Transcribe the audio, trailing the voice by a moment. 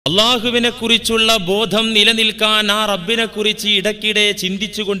അള്ളാഹുവിനെ കുറിച്ചുള്ള ബോധം നിലനിൽക്കാൻ ആ റബ്ബിനെ കുറിച്ച് ഇടയ്ക്കിടെ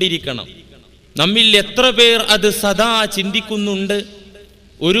ചിന്തിച്ചു കൊണ്ടിരിക്കണം. നമ്മിൽ എത്ര പേർ അത് സദാ ചിന്തിക്കുന്നുണ്ട്?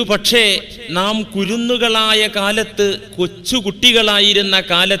 ഒരു പക്ഷേ നാം കുരുന്നുകളായ കാലത്ത്, കൊച്ചുകുട്ടികളായിരുന്ന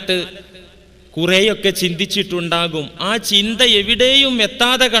കാലത്ത് കുറേയൊക്കെ ചിന്തിച്ചിട്ടുണ്ടാകും. ആ ചിന്ത എവിടെയും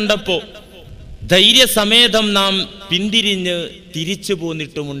എത്താതെ കണ്ടപ്പോൾ ധൈര്യസമേതം നാം പിന്തിരിഞ്ഞ് തിരിച്ചു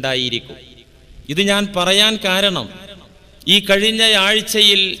പോന്നിട്ടുമുണ്ടായിരിക്കും. ഇത് ഞാൻ പറയാൻ കാരണം, ഈ കഴിഞ്ഞ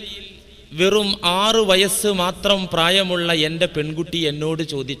ആഴ്ചയിൽ വെറും 6 വയസ്സ് മാത്രം പ്രായമുള്ള എൻ്റെ പെൺകുട്ടി എന്നോട്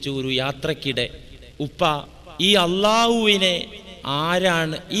ചോദിച്ചു ഒരു യാത്രക്കിടെ, ഉപ്പ, ഈ അള്ളാഹുവിനെ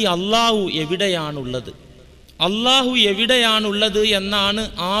ആരാണ്, ഈ അള്ളാഹു എവിടെയാണുള്ളത്, അള്ളാഹു എവിടെയാണുള്ളത് എന്നാണ്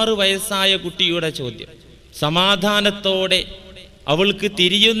 6 വയസ്സായ കുട്ടിയുടെ ചോദ്യം. സമാധാനത്തോടെ അവൾക്ക്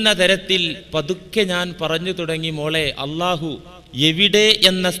തിരിയുന്ന തരത്തിൽ പതുക്കെ ഞാൻ പറഞ്ഞു തുടങ്ങി, മോളെ, അള്ളാഹു എവിടെ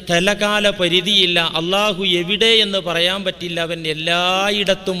എന്ന സ്ഥലകാല പരിധിയില്ല. അള്ളാഹു എവിടെ എന്ന് പറയാൻ പറ്റില്ല. അവൻ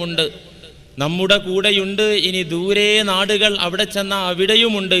എല്ലായിടത്തുമുണ്ട്. നമ്മുടെ കൂടെയുണ്ട്. ഇനി ദൂരെ നാടുകൾ, അവിടെ ചെന്നാൽ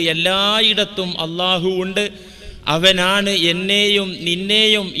അവിടെയുമുണ്ട്. എല്ലായിടത്തും അള്ളാഹു ഉണ്ട്. അവനാണ് എന്നെയും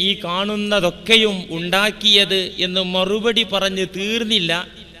നിന്നെയും ഈ കാണുന്നതൊക്കെയും ഉണ്ടാക്കിയത് എന്ന് മറുപടി പറഞ്ഞ് തീർന്നില്ല.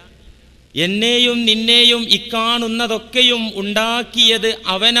 എന്നെയും നിന്നെയും ഇക്കാണുന്നതൊക്കെയും ഉണ്ടാക്കിയത്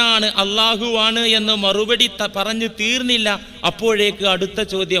അവനാണ്, അള്ളാഹുവാണ് എന്ന് മറുപടി പറഞ്ഞു തീർന്നില്ല. അപ്പോഴേക്ക് അടുത്ത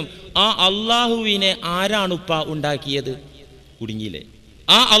ചോദ്യം, ആ അള്ളാഹുവിനെ ആരാണുപ്പ ഉണ്ടാക്കിയത്? കുടുങ്ങിയില്ലേ?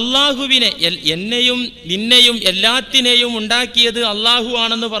 ആ അള്ളാഹുവിനെ, എന്നെയും നിന്നെയും എല്ലാത്തിനെയും ഉണ്ടാക്കിയത് അള്ളാഹു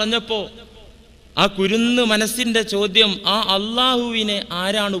ആണെന്ന് പറഞ്ഞപ്പോൾ ആ കുരുന്ന് മനസ്സിൻ്റെ ചോദ്യം, ആ അള്ളാഹുവിനെ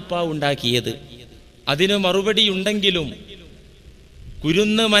ആരാണുപ്പ ഉണ്ടാക്കിയത്? അതിന് മറുപടി ഉണ്ടെങ്കിലും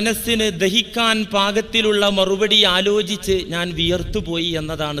കുരുന്ന് മനസ്സിന് ദഹിക്കാൻ പാകത്തിലുള്ള മറുപടി ആലോചിച്ച് ഞാൻ വിയർത്തുപോയി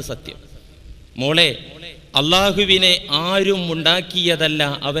എന്നതാണ് സത്യം. മോളെ, അള്ളാഹുവിനെ ആരും ഉണ്ടാക്കിയതല്ല,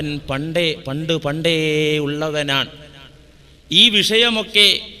 അവൻ പണ്ടേ ഉള്ളവനാണ്. ഈ വിഷയമൊക്കെ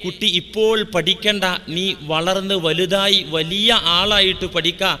കുട്ടി ഇപ്പോൾ പഠിക്കണ്ട, നീ വളർന്ന് വലുതായി വലിയ ആളായിട്ട്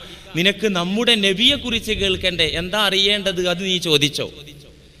പഠിക്ക. നിനക്ക് നമ്മുടെ നബിയെക്കുറിച്ച് കേൾക്കണ്ടേ? എന്താ അറിയേണ്ടത്? അത് നീ ചോദിച്ചോ.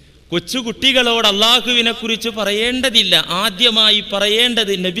 കൊച്ചുകുട്ടികളോട് അള്ളാഹുവിനെ കുറിച്ച് പറയേണ്ടതില്ല. ആദ്യമായി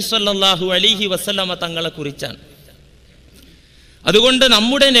പറയേണ്ടത് നബി സല്ലല്ലാഹു അലൈഹി വസല്ലമ തങ്ങളെ കുറിച്ചാണ്. അതുകൊണ്ട്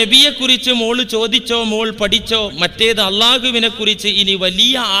നമ്മുടെ നബിയെക്കുറിച്ച് മോള് ചോദിച്ചോ, മോൾ പഠിച്ചോ. മറ്റേത് അള്ളാഹുവിനെ കുറിച്ച് ഇനി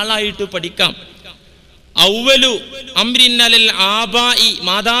വലിയ ആളായിട്ട് പഠിക്കാം. ഔവലു അംരിന്നൽ ആബായി,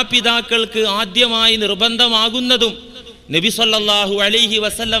 മാതാപിതാക്കൾക്ക് ആദ്യമായി നിർബന്ധമാകുന്നതും നബി സല്ലല്ലാഹു അലൈഹി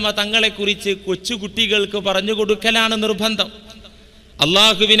വസല്ലമ തങ്ങളെ കുറിച്ച് കൊച്ചുകുട്ടികൾക്ക് പറഞ്ഞു കൊടുക്കലാണ് നിർബന്ധം.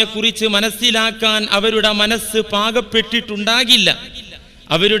 അള്ളാഹുവിനെ കുറിച്ച് മനസ്സിലാക്കാൻ അവരുടെ മനസ്സ് പാകപ്പെട്ടിട്ടുണ്ടാകില്ല,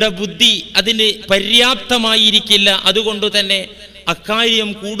 അവരുടെ ബുദ്ധി അതിന് പര്യാപ്തമായിരിക്കില്ല. അതുകൊണ്ട് തന്നെ അക്കാര്യം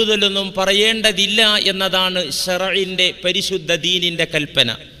കൂടുതലൊന്നും പറയേണ്ടതില്ല എന്നതാണ് ശറഇന്റെ പരിശുദ്ധ ദീനിന്റെ കൽപ്പന.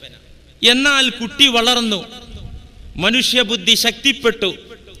 എന്നാൽ കുട്ടി വളർന്നു, മനുഷ്യബുദ്ധി ശക്തിപ്പെട്ടു,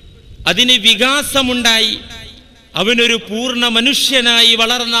 അതിന് വികാസമുണ്ടായി, അവനൊരു പൂർണ്ണ മനുഷ്യനായി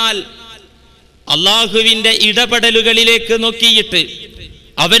വളർന്നാൽ അള്ളാഹുവിന്റെ ഇടപെടലുകളിലേക്ക് നോക്കിയിട്ട്,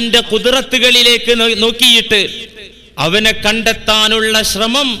 അവന്റെ ഖുദ്റത്തുകളിലേക്ക് നോക്കിയിട്ട് അവനെ കണ്ടെത്താനുള്ള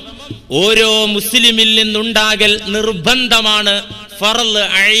ശ്രമം ഓരോ മുസ്ലിമിൽ നിന്നുണ്ടാകൽ നിർബന്ധമാണ്, ഫർള്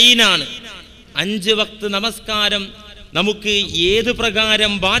ഐനാണ്. 5 വക്ത് നമസ്കാരം നമുക്ക് ഏത്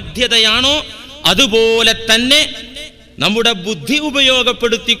പ്രകാരം ബാധ്യതയാണോ അതുപോലെ തന്നെ നമ്മുടെ ബുദ്ധി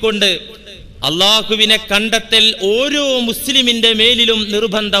ഉപയോഗപ്പെടുത്തിക്കൊണ്ട് അള്ളാഹുവിനെ കണ്ടെത്തൽ ഓരോ മുസ്ലിമിന്റെ മേലിലും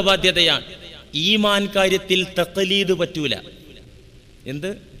നിർബന്ധ ബാധ്യതയാണ്. ഈമാൻ കാര്യത്തിൽ തഖ്ലീദ് പറ്റൂല. എന്ത്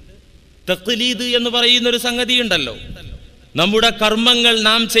തഖ്ലീദ് എന്ന് പറയുന്നൊരു സംഗതി ഉണ്ടല്ലോ. നമ്മുടെ കർമ്മങ്ങൾ,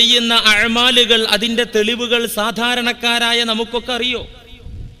 നാം ചെയ്യുന്ന അഅ്മാലുകൾ, അതിൻ്റെ തെളിവുകൾ സാധാരണക്കാരായ നമുക്കൊക്കെ അറിയോ?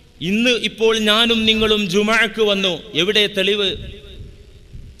 ഇപ്പോൾ ഞാനും നിങ്ങളും ജുമുഅക്ക് വന്നു. എവിടെ തെളിവ്?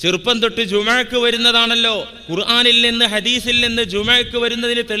 ചെറുപ്പം തൊട്ട് ജുമുഅക്ക് വരുന്നതാണല്ലോ. ഖുർആനിൽ നിന്ന് ഹദീസിൽ നിന്ന് ജുമുഅക്ക്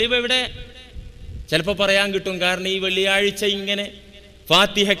വരുന്നതിന് തെളിവ് എവിടെ? ചിലപ്പോൾ പറയാൻ കിട്ടും, കാരണം ഈ വെള്ളിയാഴ്ച ഇങ്ങനെ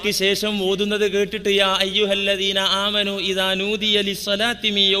ഫാത്തിഹയ്ക്ക് ശേഷം ഓതുന്നത് കേട്ടിട്ട് യാ അയ്യുഹല്ലദീന ആമനു ഇദാ നൂദിയ ലിസ്സലാത്തി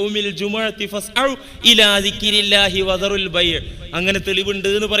മിൻ യൗമിൽ ജുമുഅത്തി ഫസ്ഔ ഇലാ ദിക്രില്ലാഹി വദറുൽ ബൈഅ, അങ്ങനെ തെളിവുണ്ട്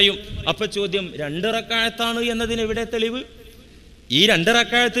എന്ന് പറയും. അപ്പോൾ ചോദ്യം, 2 റക്അത്താണ് എന്നതിന് എവിടെ തെളിവ്? ഈ 2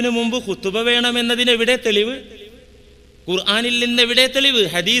 റക്അത്തിന് മുമ്പ് ഖുതുബ വേണം എന്നതിന് എവിടെ തെളിവ്? ഖുർആനിൽ നിന്ന് എവിടെ തെളിവ്?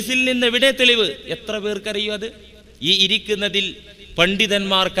 ഹദീസിൽ നിന്ന് എവിടെ തെളിവ്? എത്ര പേർക്കറിയും അത്? ഈ ഇരിക്കുന്നതിൽ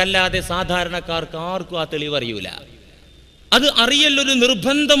പണ്ഡിതന്മാർക്കല്ലാതെ സാധാരണക്കാർക്ക് ആർക്കും ആ തെളിവ് അറിയൂല. അത് അറിയലൊരു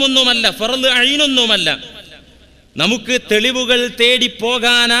നിർബന്ധമൊന്നുമല്ല, ഫർള് ഐനൊന്നുമല്ല. നമുക്ക് തെളിവുകൾ തേടി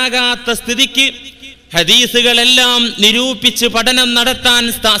പോകാനാകാത്ത സ്ഥിതിക്ക്, ഹദീസുകളെല്ലാം നിരൂപിച്ച് പഠനം നടത്താൻ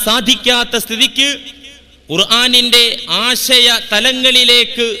സാധിക്കാത്ത സ്ഥിതിക്ക്, ഖുർആനിന്റെ ആശയ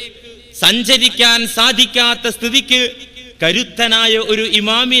തലങ്ങളിലേക്ക് സഞ്ചരിക്കാൻ സാധിക്കാത്ത സ്ഥിതിക്ക് കരുത്തനായ ഒരു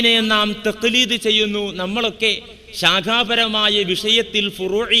ഇമാമിനെ നാം തഖ്ലീദ് ചെയ്യുന്നു. നമ്മളൊക്കെ ശാഖാപരമായ വിഷയത്തിൽ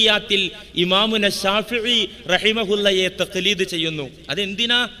ഫുറൂഇയാത്തിൽ ഇമാമുന ശാഫിഈ റഹിമഹുല്ലയെ തഖ്ലീദ് ചെയ്യുന്നു.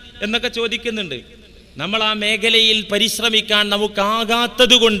 അതെന്തിനാ എന്നൊക്കെ ചോദിക്കുന്നുണ്ട്. നമ്മൾ ആ മേഖലയിൽ പരിശ്രമിക്കാൻ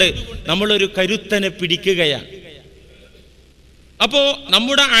നമുക്കാകാത്തത് കൊണ്ട് നമ്മളൊരു കരുത്തനെ പിടിക്കുകയാണ്. അപ്പോ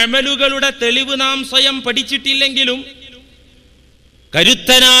നമ്മുടെ അമലുകളുടെ തെളിവ് നാം സ്വയം പഠിച്ചിട്ടില്ലെങ്കിലും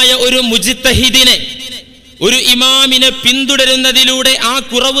കരുത്തനായ ഒരു മുജ്തഹിദിനെ, ഒരു ഇമാമിനെ പിന്തുടരുന്നതിലൂടെ ആ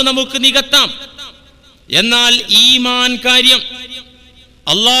കുറവ് നമുക്ക് നികത്താം. എന്നാൽ ഈമാൻ കാര്യം,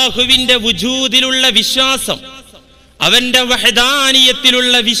 അല്ലാഹുവിന്റെ വുജൂദിലുള്ള വിശ്വാസം, അവന്റെ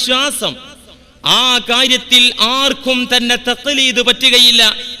വഹദാനിയത്തിലുള്ള വിശ്വാസം, ആ കാര്യത്തിൽ ആർക്കും തന്നെ തഖ്ലീദ് പറ്റുകയില്ല.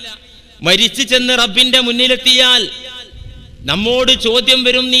 മരിച്ചു ചെന്ന് റബ്ബിന്റെ മുന്നിലെത്തിയാൽ നമ്മോട് ചോദ്യം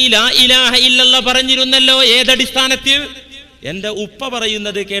വരും, നീ ലാ ഇലാഹ ഇല്ലല്ലാഹ് പറഞ്ഞിരുന്നല്ലോ, ഏതടിസ്ഥാനത്തിൽ? എന്റെ ഉപ്പ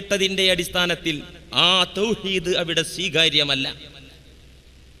പറയുന്നത് കേട്ടതിന്റെ അടിസ്ഥാനത്തിൽ. ആ തൗഹീദ് അവിടെ സ്വീകാര്യമല്ല.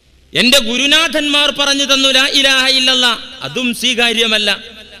 എന്റെ ഗുരുനാഥന്മാർ പറഞ്ഞു തന്നു ലാ ഇലാഹ ഇല്ലല്ലാഹ്, അതും സ്വീകാര്യമല്ല.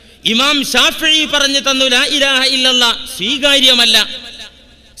 ഇമാം ശാഫിഈ പറഞ്ഞു തന്നു ലാ ഇലാഹ ഇല്ലല്ലാഹ്, സ്വീകാര്യമല്ല.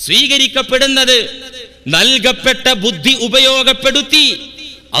 സ്വീകരിക്കപ്പെടുന്നത് നൽകപ്പെട്ട ബുദ്ധി ഉപയോഗപ്പെടുത്തി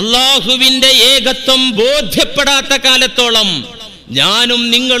അല്ലാഹുവിന്റെ ഏകത്വം ബോധ്യപ്പെടാത്ത കാലത്തോളം ഞാനും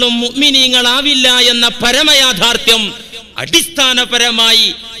നിങ്ങളും മുഅ്മിനീങ്ങളാവില്ല എന്ന പരമയാഥാർത്ഥ്യം അടിസ്ഥാനപരമായി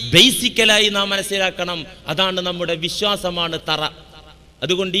ബേസിക്കലായി നാം മനസ്സിലാക്കണം. അതാണ് നമ്മുടെ വിശ്വാസമാണ് തറ.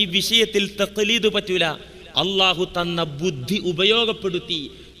 അതുകൊണ്ട് ഈ വിഷയത്തിൽ തഖ്ലീദ് പറ്റൂല. അല്ലാഹു തന്ന ബുദ്ധി ഉപയോഗപ്പെടുത്തി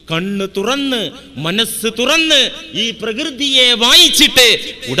കണ്ണ് തുറന്ന് മനസ്സ് തുറന്ന് ഈ പ്രകൃതിയെ വായിച്ചിട്ട്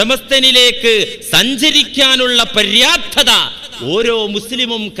ഉടമസ്ഥനിലേക്ക് സഞ്ചരിക്കാനുള്ള പര്യാപ്തത ഓരോ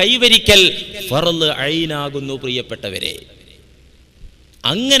മുസ്ലിമും കൈവരിക്കൽ ഫർള് ഐനാകുന്നു. പ്രിയപ്പെട്ടവരെ,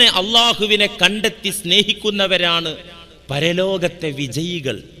 അങ്ങനെ അള്ളാഹുവിനെ കണ്ടെത്തി സ്നേഹിക്കുന്നവരാണ് പരലോകത്തെ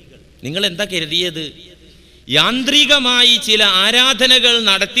വിജയികൾ. നിങ്ങൾ എന്താ കരുതിയത്? യാന്ത്രികമായി ചില ആരാധനകൾ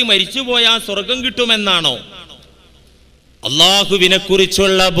നടത്തി മരിച്ചുപോയാൽ സ്വർഗം കിട്ടുമെന്നാണോ? അള്ളാഹുവിനെ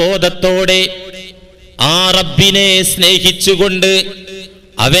കുറിച്ചുള്ള ബോധത്തോടെ ആ റബ്ബിനെ സ്നേഹിച്ചുകൊണ്ട്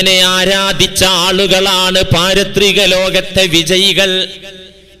അവനെ ആരാധിച്ച ആളുകളാണ് പാരത്രിക ലോകത്തെ വിജയികൾ.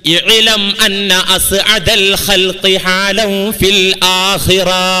 ഇഅ്ലം അന്ന അസ്അദൽ ഖൽഖി ഹാലൻ ഫിൽ ആഖിറ.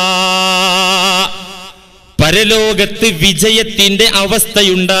 പരലോകത്ത് വിജയത്തിന്റെ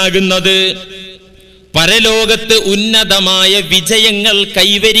അവസ്ഥയുണ്ടാകുന്നത്, പരലോകത്ത് ഉന്നതമായ വിജയങ്ങൾ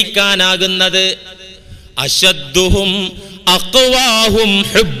കൈവരിക്കാനാകുന്നത് അശദ്ദുഹും അഖ്വാഹും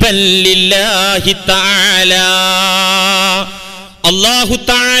ഹുബ്ബൻ ലില്ലാഹി തആല. അല്ലാഹു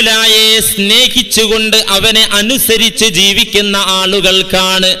തആലയെ സ്നേഹിച്ചുകൊണ്ട് അവനെ അനുസരിച്ച് ജീവിക്കുന്ന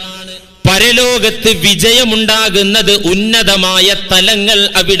ആളുകൾക്കാണ് പരലോകത്ത് വിജയമുണ്ടാകുന്നത്. ഉന്നതമായ തലങ്ങൾ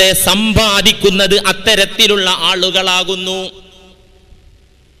അവിടെ സമ്പാദിക്കുന്നത് അത്തരത്തിലുള്ള ആളുകളാകുന്നു.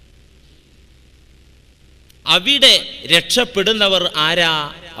 അവിടെ രക്ഷപ്പെടുന്നവർ ആരാ?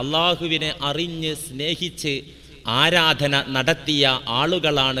 അള്ളാഹുവിനെ അറിഞ്ഞ് സ്നേഹിച്ച് ആരാധന നടത്തിയ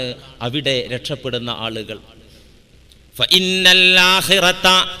ആളുകളാണ് അവിടെ രക്ഷപ്പെടുന്ന ആളുകൾ. ഫഇന്നൽ ആഖിറത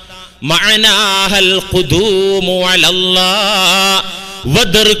മഅനാഹൽ ഖുദൂമു അലല്ലാഹ്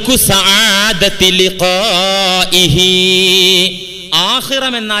വദർകു സആദതി ലിഖാഇഹി.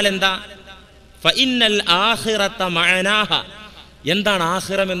 ആഖിറം എന്നാൽ എന്താ? ഫഇന്നൽ ആഖിറത മഅനാഹ. എന്താണ്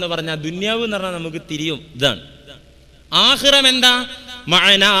ആഖിറം എന്ന് പറഞ്ഞാൽ? ദുനിയാവ് എന്ന് പറഞ്ഞാൽ നമുക്ക് തിരിയും. ഇതാണ് ആഖിറം. എന്താ?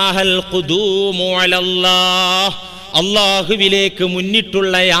 മഅനാഹൽ ഖുദൂമു അലല്ലാഹ്. അല്ലാഹുവിലേക്ക്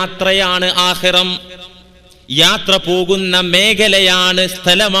മുന്നിട്ടുള്ള യാത്രയാണ് ആഖിറം. യാത്ര പോകുന്ന മേഖലയാണ്,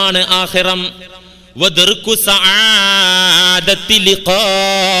 സ്ഥലമാണ് ആഖിറം. വദർകു സആദതി ലിഖാഇഹി.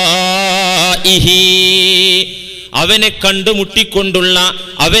 അവനെ കണ്ടുമുട്ടിക്കൊണ്ടുള്ള,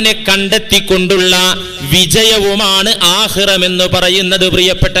 അവനെ കണ്ടെത്തിക്കൊണ്ടുള്ള വിജയവുമാണ് ആഖിറം എന്ന് പറയുന്നത്.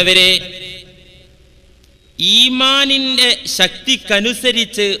 പ്രിയപ്പെട്ടവരെ, ഈമാനിന്റെ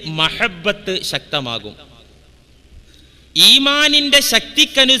ശക്തിക്കനുസരിച്ച് മഹബ്ബത്ത് ശക്തമാകും. ഈമാനിന്റെ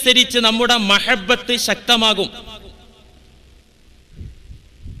ശക്തിക്കനുസരിച്ച് നമ്മുടെ മഹബ്ബത്ത് ശക്തമാകും.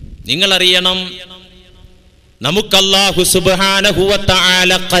 നിങ്ങളറിയണം, നമുക്ക് അല്ലാഹു സുബ്ഹാനഹു വ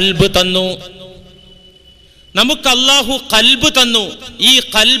തആല ഖൽബ് തന്നു. നമുക്ക് അല്ലാഹു ഖൽബ് തന്നു. ഈ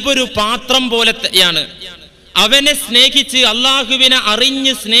ഖൽബ് ഒരു പാത്രം പോലെയാണ്. അവനെ സ്നേഹിച്ച് അല്ലാഹുവിനെ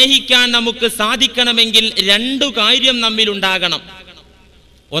അറിഞ്ഞ് സ്നേഹിക്കാൻ നമുക്ക് സാധിക്കണമെങ്കിൽ രണ്ടു കാര്യം നമ്മിൽ ഉണ്ടാകണം.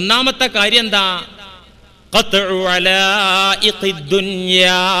 ഒന്നാമത്തെ കാര്യം എന്താ? ഖത്ഉ അലാഇഖി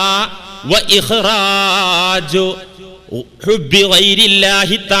ദുനിയാ വ ഇഖ്റാജു ഹുബ്ബി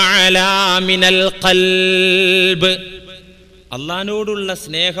ഗൈരില്ലാഹി തആല മിനൽ ഖൽബ്. അല്ലാഹുവിനോടുള്ള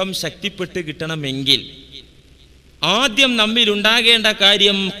സ്നേഹം ശക്തിപ്പെട്ട് കിട്ടണമെങ്കിൽ ആദ്യം നമ്മിൽ ഉണ്ടാകേണ്ട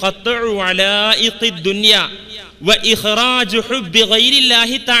കാര്യം ഖത്ഉ അലാഇഖി ദുനിയാ വ ഇഖ്റാജു ഹുബ്ബി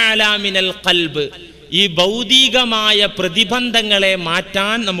ഗൈരില്ലാഹി തആല മിനൽ ഖൽബ്. ഈ ഭൗതികമായ പ്രതിബന്ധങ്ങളെ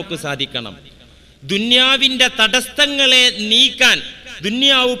മാറ്റാൻ നമുക്ക് സാധിക്കണം. ദുന്യാവിന്റെ തടസ്സങ്ങളെ നീക്കാൻ.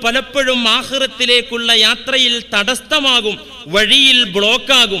 ദുന്യാവ് പലപ്പോഴും ആഖിറത്തിലേക്കുള്ള യാത്രയിൽ തടസ്സമാകും, വഴിയിൽ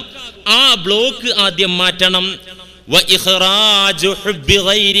ബ്ലോക്കാകും. ആ ബ്ലോക്ക് ആദ്യം മാറ്റണം. വഇഖ്റാജു ഹുബ്ബി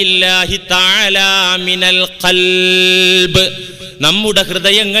ഗൈരില്ലാഹി തആല മിനൽ ഖൽബ്, നമ്മുടെ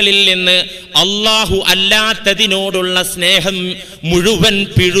ഹൃദയങ്ങളിൽ നിന്ന് അല്ലാഹു അല്ലാത്തതിനോടുള്ള സ്നേഹം മുഴുവൻ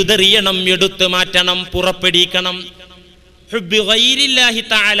പിഴുതെറിയണം, എടുത്തു മാറ്റണം, പുറപ്പെടിക്കണം. ഹുബ്ബി ഗൈരില്ലാഹി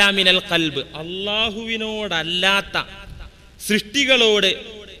തആല മിനൽ ഖൽബ്, അല്ലാഹുവിനോടല്ലാത്ത സൃഷ്ടികളോട്,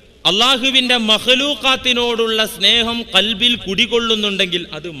 അള്ളാഹുവിന്റെ മഖ്ലൂഖാത്തിനോടുള്ള സ്നേഹം കൽബിൽ കുടികൊള്ളുന്നുണ്ടെങ്കിൽ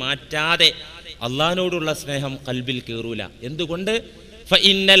അത് മാറ്റാതെ അള്ളാഹിനോടുള്ള സ്നേഹം കൽബിൽ കയറൂല. എന്തുകൊണ്ട്?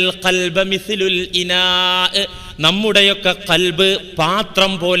 ഫഇന്നൽ ഖൽബ മിസ്ലുൽ ഇനാ, നമ്മുടെയൊക്കെ കൽബ്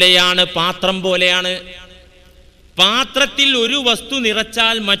പാത്രം പോലെയാണ്. പാത്രം പോലെയാണ്. പാത്രത്തിൽ ഒരു വസ്തു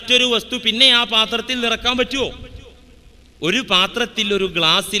നിറച്ചാൽ മറ്റൊരു വസ്തു പിന്നെ ആ പാത്രത്തിൽ നിറക്കാൻ പറ്റുമോ? ഒരു പാത്രത്തിൽ, ഒരു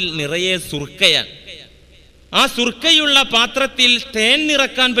ഗ്ലാസിൽ നിറയെ സുർക്കയാണ്. ആ സുർക്കയുള്ള പാത്രത്തിൽ തേൻ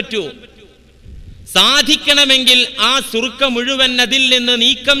നിറക്കാൻ പറ്റുമോ? സാധിക്കണമെങ്കിൽ ആ സുർക്ക മുഴുവൻ അതിൽ നിന്ന്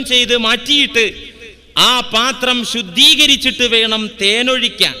നീക്കം ചെയ്ത് മാറ്റിയിട്ട് ആ പാത്രം ശുദ്ധീകരിച്ചിട്ട് വേണം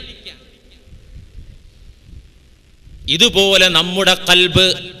തേനൊഴിക്കാൻ. ഇതുപോലെ നമ്മുടെ കൽബ്,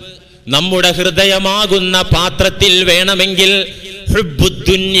 നമ്മുടെ ഹൃദയമാകുന്ന പാത്രത്തിൽ വേണമെങ്കിൽ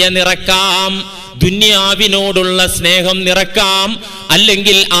ഹുബ്ബുദ്ദുന്യ നിറക്കാം, ദുന്യാവിനോടുള്ള സ്നേഹം നിറക്കാം,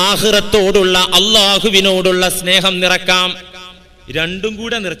 അല്ലെങ്കിൽ ആഖിറത്തോടുള്ള അള്ളാഹുവിനോടുള്ള സ്നേഹം നിറക്കാം. രണ്ടും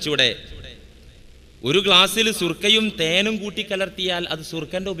കൂടെ നിറച്ചൂടെ? ഒരു ഗ്ലാസ്സിൽ സുർക്കയും തേനും കൂട്ടിക്കലർത്തിയാൽ അത്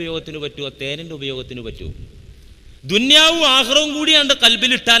സുർക്കന്റെ ഉപയോഗത്തിന് പറ്റുമോ, തേനിന്റെ ഉപയോഗത്തിന് പറ്റുമോ? ദുന്യാവും ആഖിറവും കൂടിയാണ്ട്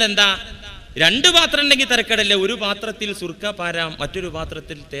കൽബിലിട്ടാൽ എന്താ? രണ്ട് പാത്രം ഉണ്ടെങ്കിൽ തിരക്കടില്ല. ഒരു പാത്രത്തിൽ സുർക്ക പാരാം, മറ്റൊരു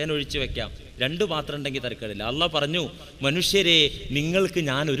പാത്രത്തിൽ തേൻ ഒഴിച്ചു വെക്കാം. രണ്ട് പാത്രം ഉണ്ടെങ്കിൽ തിരക്കടില്ല. അള്ളാഹ് പറഞ്ഞു, മനുഷ്യരെ നിങ്ങൾക്ക്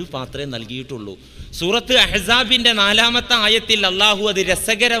ഞാൻ ഒരു പാത്രമേ നൽകിയിട്ടുള്ളൂ. സൂറത്ത് അഹ്സാബിന്റെ 4-ാമത്തെ ആയത്തിൽ അള്ളാഹു അത്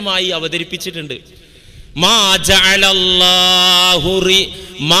രസകരമായി അവതരിപ്പിച്ചിട്ടുണ്ട്. മാ ജഅലല്ലാഹു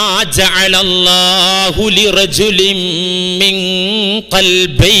ലിറജുലിൻ മിൻ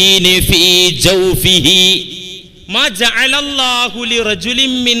ഖൽബൈനി ഫീ ജൗഫിഹി, മാ ജഅലല്ലാഹു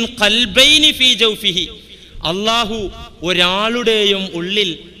ലിറജുലിൻ മിൻ ഖൽബൈനി ഫീ ജൗഫിഹി, അള്ളാഹു ഒരാളുടെയും ഉള്ളിൽ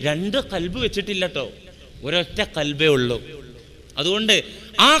രണ്ട് കൽബ് വെച്ചിട്ടില്ലട്ടോ, ഒരൊറ്റ കൽബേ ഉള്ളൂ. അതുകൊണ്ട്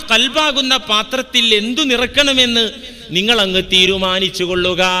ആ കൽബാകുന്ന പാത്രത്തിൽ എന്തു നിറക്കണമെന്ന് നിങ്ങൾ അങ്ങ് തീരുമാനിച്ചു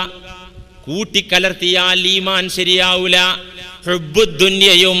കൊള്ളുക. കൂട്ടിക്കലർത്തിയാൽ ഈമാൻ ശരിയാവൂല.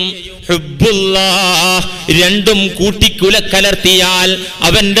 ഹുബ്ബുദ്ദുന്യയും ഹുബ്ബുല്ലാഹ് രണ്ടും കൂട്ടിക്കലർത്തിയാൽ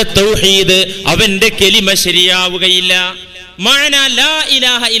അവന്റെ തൗഹീദ്, അവന്റെ കലിമ ശരിയാവുകയില്ല. മഅന ലാ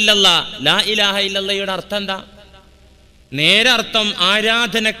ഇലാഹ ഇല്ലല്ലാഹ്, ലാ ഇലാഹ ഇല്ലല്ലാഹയുടെ അർത്ഥം എന്താ? നേരെ അർത്ഥം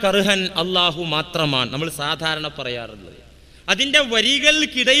ആരാധനക്കർഹൻ അല്ലാഹു മാത്രമാണ്, നമ്മൾ സാധാരണ പറയാറുള്ളത്. അതിന്റെ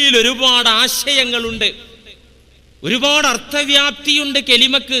വരികൾക്കിടയിൽ ഒരുപാട് ആശയങ്ങളുണ്ട്, ഒരുപാട് അർത്ഥവ്യാപ്തിയുണ്ട്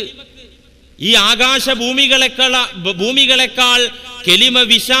കെലിമക്ക്. ഈ ഭൂമികളെക്കാൾ കെലിമ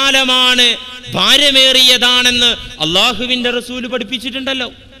വിശാലമാണ്, ഭാരമേറിയതാണെന്ന് അള്ളാഹുവിന്റെ റസൂല് പഠിപ്പിച്ചിട്ടുണ്ടല്ലോ.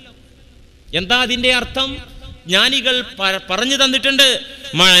 എന്താ അതിന്റെ അർത്ഥം? ജ്ഞാനികൾ പറഞ്ഞു തന്നിട്ടുണ്ട്.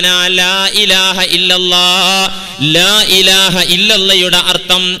 മഅനാ ലാ ഇലാഹ ഇല്ലല്ലാഹ്, ലാ ഇലാഹ ഇല്ലല്ലാഹയുടെ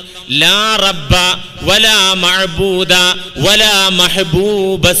അർത്ഥം ലാ റബ്ബ വലാ മഅബൂദ വലാ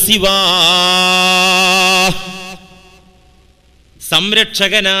മഹബൂബ സിവാ,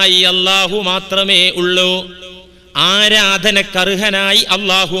 സംരക്ഷകനായി അല്ലാഹു മാത്രമേ ഉള്ളൂ, ആരാധനക്കർഹനായി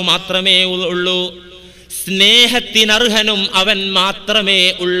അല്ലാഹു മാത്രമേ ഉള്ളൂ, സ്നേഹത്തിനർഹനും അവൻ മാത്രമേ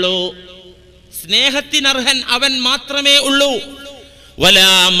ഉള്ളൂ, സ്നേഹത്തിനർഹൻ അവൻ മാത്രമേ ഉള്ളൂ.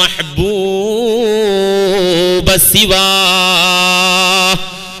 വലാ മഹ്ബൂബ സിവാ,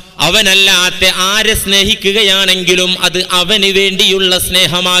 അവനല്ലാത്ത ആരെ സ്നേഹിക്കുകയാണെങ്കിലും അത് അവന് വേണ്ടിയുള്ള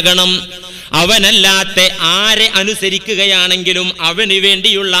സ്നേഹമാകണം. അവനല്ലാത്ത ആരെ അനുസരിക്കുകയാണെങ്കിലും അവന്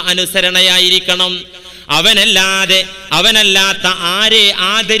വേണ്ടിയുള്ള അനുസരണയായിരിക്കണം. അവനല്ലാത്ത ആരെ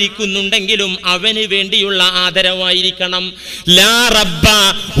ആദരിക്കുന്നുണ്ടെങ്കിലും അവന് വേണ്ടിയുള്ള ആദരവായിരിക്കണം. ലാ റബ്ബ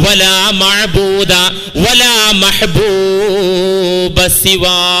വലാ മഅബൂദ വലാ മഹ്ബൂബ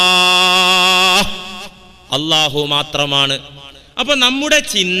സിവാ, അല്ലാഹു മാത്രമാണ്. അപ്പൊ നമ്മുടെ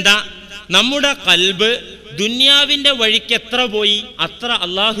ചിന്ത, നമ്മുടെ കൽബ് ദുന്യാവിന്റെ വഴിക്ക് എത്ര പോയി അത്ര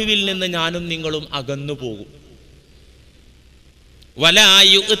അള്ളാഹുവിൽ നിന്ന് ഞാനും നിങ്ങളും അകന്നു പോകും. വലാ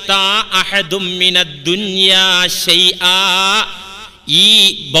യുഅ്താ അഹദും മിനദ്ദുന്യാ ശൈആ, ഈ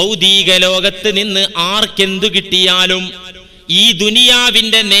ഭൗതിക ലോകത്ത് നിന്ന് ആർക്കെന്തു കിട്ടിയാലും, ഈ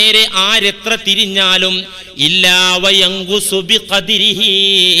ദുനിയാവിന്റെ നേരെ ആരെത്ര തിരിഞ്ഞാലും ഇല്ലാ വയൻഖുസു ബിഖദ്രിഹി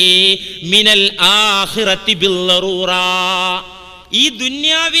മിനൽ ആഖിറതി ബിൽളറൂറാ, ഈ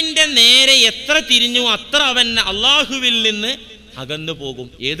ദുന്യാവിന്റെ നേരെ എത്ര തിരിഞ്ഞു അത്ര അവൻ അള്ളാഹുവിൽ നിന്ന് അകന്നു പോകും.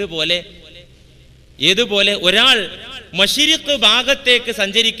 ഏതുപോലെ ഒരാൾ മശ്രിഖ് ഭാഗത്തേക്ക്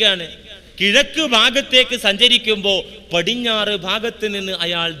സഞ്ചരിക്കുകയാണ്, കിഴക്ക് ഭാഗത്തേക്ക് സഞ്ചരിക്കുമ്പോൾ പടിഞ്ഞാറ് ഭാഗത്ത് നിന്ന്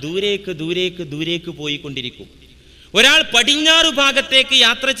അയാൾ ദൂരേക്ക് ദൂരേക്ക് ദൂരേക്ക് പോയിക്കൊണ്ടിരിക്കും. ഒരാൾ പടിഞ്ഞാറ് ഭാഗത്തേക്ക്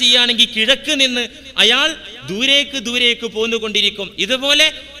യാത്ര ചെയ്യുകയാണെങ്കിൽ കിഴക്ക് നിന്ന് അയാൾ ദൂരേക്ക് ദൂരേക്ക് പോന്നുകൊണ്ടിരിക്കും. ഇതുപോലെ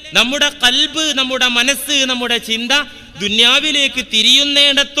നമ്മുടെ ഖൽബ്, നമ്മുടെ മനസ്സ്, നമ്മുടെ ചിന്ത ദുന്യാവിലേക്ക്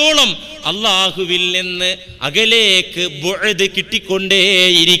തിരിയുന്നിടത്തോളം അള്ളാഹുവിൽ നിന്ന് അകലേക്ക് ബുഅദ്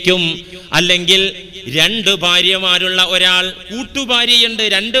കിട്ടിക്കൊണ്ടേയിരിക്കും. അല്ലെങ്കിൽ 2 ഭാര്യമാരുള്ള ഒരാൾ, കൂട്ടുഭാര്യയുണ്ട്,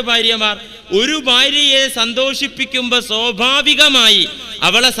 2 ഭാര്യമാർ, ഒരു ഭാര്യയെ സന്തോഷിപ്പിക്കുമ്പോൾ സ്വാഭാവികമായി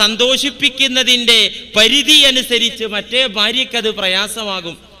അവളെ സന്തോഷിപ്പിക്കുന്നതിൻ്റെ പരിധി അനുസരിച്ച് മറ്റേ ഭാര്യയ്ക്കത്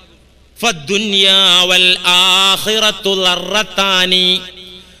പ്രയാസമാകും. ഫദ്ദുന്യാ വൽ ആഖിറത്തു ലറത്താനി,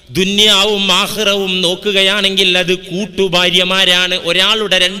 ദുന്യാവും ആഖിറവും നോക്കുകയാണെങ്കിൽ അത് കൂട്ടുഭാര്യമാരാണ്.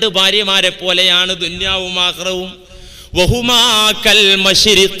 ഒരാളുടെ 2 ഭാര്യമാരെ പോലെയാണ് ദുന്യാവും ആഖിറവും. വഹുമാ കൽ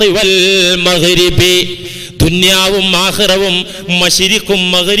മശ്രിഖി വൽ മഗ്രിബി, ദുന്യാവും ആഖിറവും മശ്രിഖും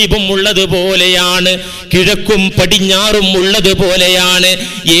മഗ്രിബും ഉള്ളതുപോലെയാണ്, കിഴക്കും പടിഞ്ഞാറും ഉള്ളതുപോലെയാണ്.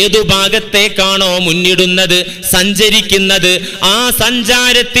 ഏതു ഭാഗത്തേക്കാണോ മുന്നിടുന്നത്, സഞ്ചരിക്കുന്നത്, ആ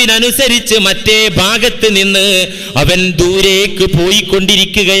സഞ്ചാരത്തിനനുസരിച്ച് മറ്റേ ഭാഗത്ത് നിന്ന് അവൻ ദൂരേക്ക്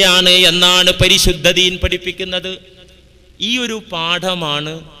പോയിക്കൊണ്ടിരിക്കുകയാണ് എന്നാണ് പരിശുദ്ധ ദീൻ പഠിപ്പിക്കുന്നത്. ഈ ഒരു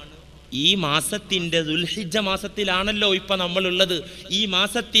പാഠമാണ് ഈ മാസത്തിൻ്റെ ദുൽഹിജ്ജ മാസത്തിലാണല്ലോ ഇപ്പം നമ്മളുള്ളത്. ഈ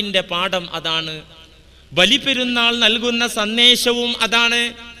മാസത്തിൻ്റെ പാഠം അതാണ്. ബലിപെരുന്നാൾ നൽകുന്ന സന്ദേശവും അതാണ്.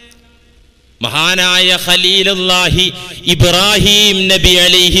 മഹാനായ ഖലീലുല്ലാഹി ഇബ്രാഹിം നബി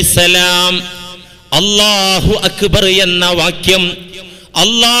അലൈഹിസ്സലാം അല്ലാഹു അക്ബർ എന്ന വാക്യം,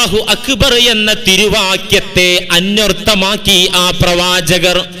 അല്ലാഹു അക്ബർ എന്ന തിരുവാക്യത്തെ അന്വർത്ഥമാക്കി ആ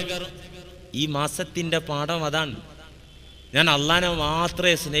പ്രവാചകർ. ഈ മാസത്തിന്റെ പാഠം അതാണ്. ഞാൻ അള്ളാഹനെ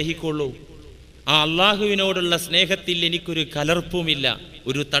മാത്രമേ സ്നേഹിക്കുള്ളൂ, ആ അള്ളാഹുവിനോടുള്ള സ്നേഹത്തിൽ എനിക്കൊരു കലർപ്പുമില്ല,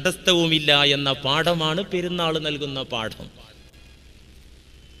 ഒരു തടസ്സവുമില്ല എന്ന പാഠമാണ് പെരുന്നാൾ നൽകുന്ന പാഠം.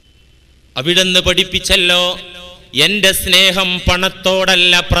 അവിടുന്ന് പഠിപ്പിച്ചല്ലോ, എന്റെ സ്നേഹം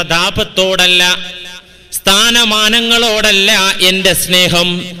പണത്തോടല്ല, പ്രതാപത്തോടല്ല, സ്ഥാനമാനങ്ങളോടല്ല എന്റെ സ്നേഹം,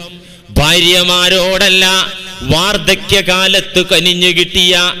 ഭാര്യമാരോടല്ല, വാർദ്ധക്യകാലത്ത് കനിഞ്ഞു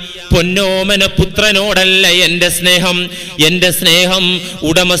കിട്ടിയ പൊന്നോമന പുത്രനോടല്ല എന്റെ സ്നേഹം. എന്റെ സ്നേഹം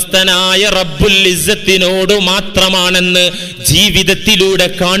ഉടമസ്ഥനായ റബ്ബുൽ ഇസ്സത്തിനോട് മാത്രമാണെന്ന് ജീവിതത്തിലൂടെ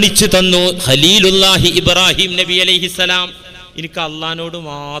കാണിച്ചു തന്നു ഖലീലുല്ലാഹി ഇബ്രാഹിം നബി അലൈഹിസ്സലാം. എനിക്ക് അള്ളാഹിനോട്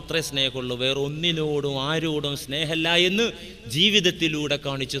മാത്രമേ സ്നേഹമുള്ളൂ, വേറെ ഒന്നിനോടും ആരോടും സ്നേഹമില്ല എന്ന് ജീവിതത്തിലൂടെ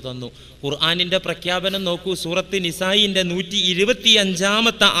കാണിച്ചു തന്നു. ഖുർആനിന്റെ പ്രഖ്യാപനം നോക്കൂ, സൂറത്ത് നിസായിന്റെ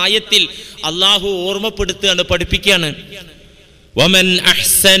 125-ാമത്തെ ആയത്തിൽ അള്ളാഹു ഓർമ്മപ്പെടുത്തുകയാണ്, പഠിപ്പിക്കുകയാണ്. വമൻ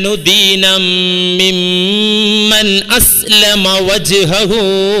അഹ്സനു ദീനം മിമ്മൻ അസ്ലമ വജ്ഹഹു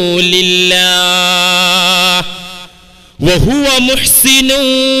ലില്ലാഹ് വഹുവ മുഹ്സിനു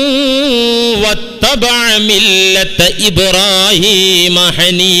വത്തബഅ മില്ലത ഇബ്രാഹീമ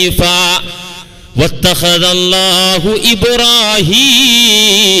ഹനീഫാ വത്തഖദല്ലാഹു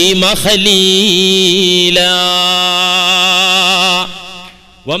ഇബ്രാഹീമ ഖലീലാ.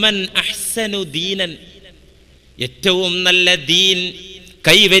 വമൻ അഹ്സനു ദീനൻ, ഏറ്റവും നല്ല ദീൻ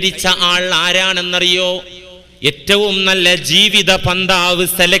കൈവരിച്ച ആൾ ആരാണെന്നറിയോ? ഏറ്റവും നല്ല ജീവിത പന്താവ്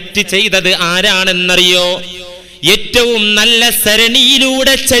സെലക്ട് ചെയ്തത് ആരാണെന്നറിയോ? ഏറ്റവും നല്ല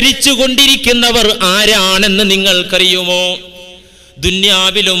സരണിയിലൂടെ ചരിച്ചുകൊണ്ടിരിക്കുന്നവർ ആരാണെന്ന് നിങ്ങൾക്കറിയുമോ?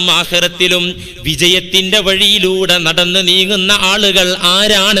 ദുന്യാവിലും ആഖിറത്തിലും വിജയത്തിന്റെ വഴിയിലൂടെ നടന്നു നീങ്ങുന്ന ആളുകൾ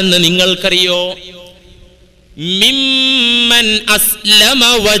ആരാണെന്ന് നിങ്ങൾക്കറിയോ? മിമ്മൻ അസ്ലമ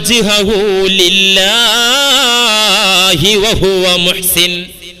വജ്ഹഹു ലില്ലാഹി വഹുവ മുഹ്സിൻ,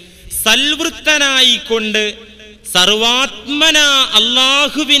 സൽവൃത്തനായിക്കൊണ്ട് സർവാത്മന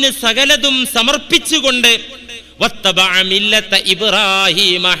അല്ലാഹുവിന് സകലതും സമർപ്പിച്ചുകൊണ്ട് വത്തബഅ മില്ലത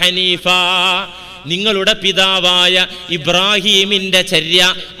ഇബ്രാഹീമ ഹനീഫാ, നിങ്ങളുടെ പിതാവായ ഇബ്രാഹീമിന്റെ ചര്യ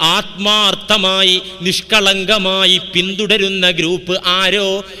ആത്മാർത്ഥമായി നിഷ്കളങ്കമായി പിന്തുടരുന്ന ഗ്രൂപ്പ് ആരോ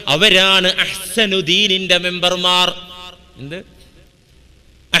അവരാണ് അഹ്സനുദ്ദീനിന്റെ മെമ്പർമാർ. എന്ത്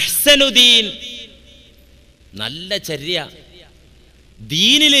അഹ്സനുദ്ദീൻ? നല്ല ചര്യ,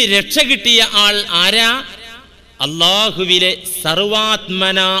 ദീനിൽ രക്ഷ കിട്ടിയ ആൾ ആരാ? അല്ലാഹുവിലെ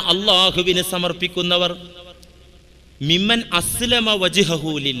സർവാത്മന അല്ലാഹുവിന് സമർപ്പിക്കുന്നവർ. മിമ്മൻ അസ്ലമ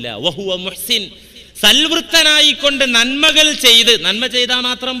വജ്ഹഹു ലില്ലാഹ് വഹുവ മുഹ്സിൻ, സൽവൃത്തനായിക്കൊണ്ട് നന്മകൾ ചെയ്ത്, നന്മ ചെയ്താൽ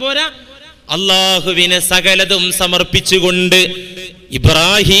മാത്രം പോരാ, അല്ലാഹുവിനെ സകലതും സമർപ്പിച്ചുകൊണ്ട്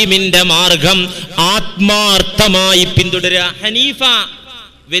ഇബ്രാഹീമിന്റെ മാർഗം ആത്മാർത്ഥമായി പിന്തുടരുക. ഹനീഫ,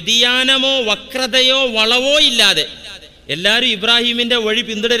 വ്യതിയാനമോ വക്രതയോ വളവോ ഇല്ലാതെ എല്ലാവരും ഇബ്രാഹീമിന്റെ വഴി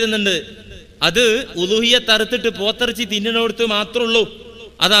പിന്തുടരുന്നുണ്ട്. അത് ഉലൂഹിയത്ത് അറുത്തിട്ട് പോത്തിറച്ചി തിന്നിനോടത്ത് മാത്രമേ ഉള്ളൂ.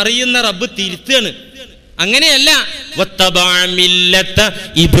 അതറിയുന്ന റബ്ബ് തിരുത്താണ്. അങ്ങനെയല്ല, വത്തബഅ മില്ലത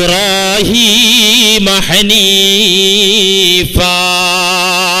ഇബ്രാഹീമ ഹനീഫാ,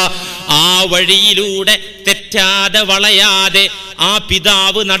 ആ വഴിയിലൂടെ തെറ്റാതെ വളയാതെ ആ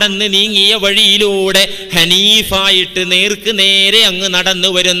പിതാവ് നടന്ന് നീങ്ങിയ വഴിയിലൂടെ ഹനീഫായിട്ട് നേർക്ക് നേരെ അങ്ങ് നടന്നു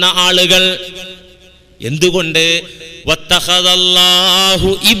വരുന്ന ആളുകൾ. എന്തുകൊണ്ട്? വത്തഖദല്ലാഹു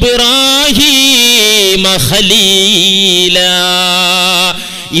ഇബ്രാഹീമ ഖലീലാ,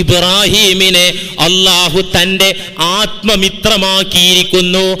 ഇബ്രാഹീമിനെ അള്ളാഹു തന്റെ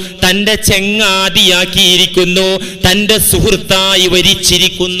ആത്മമിത്രമാക്കിയിരിക്കുന്നു, തന്റെ ചെങ്ങാതിയാക്കിയിരിക്കുന്നു, തന്റെ സുഹൃത്തായി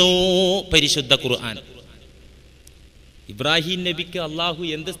വരിച്ചിരിക്കുന്നു. പരിശുദ്ധ ഖുർആൻ. ഇബ്രാഹിം നബിക്ക് അള്ളാഹു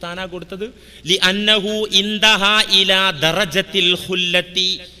എന്ത് സ്ഥാനാ കൊടുത്തത്? ലിഅന്നഹു ഇൻതഹാ ഇലാ ദറജത്തിൽ ഖുല്ലത്തി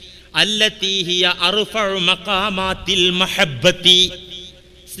അല്ലത്തി ഹിയ അർഫഉ മഖാമാത്തിൽ മഹബ്ബത്തി.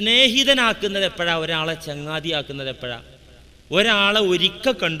 സ്നേഹിതനാക്കുന്നത് എപ്പോഴാ? ഒരാളെ ചങ്ങാതിയാക്കുന്നത് എപ്പോഴാ? ഒരാളെ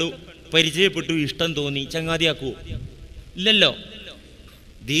ഒരിക്കൽ കണ്ടു, പരിചയപ്പെട്ടു, ഇഷ്ടം തോന്നി, ചങ്ങാതിയാക്കുവോ? ഇല്ലല്ലോ.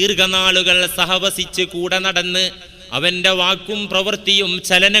 ദീർഘനാളുകൾ സഹവസിച്ച് കൂടെ നടന്ന് അവന്റെ വാക്കും പ്രവൃത്തിയും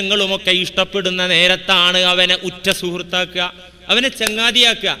ചലനങ്ങളുമൊക്കെ ഇഷ്ടപ്പെടുന്ന നേരത്താണ് അവനെ ഉറ്റ സുഹൃത്താക്കുക, അവനെ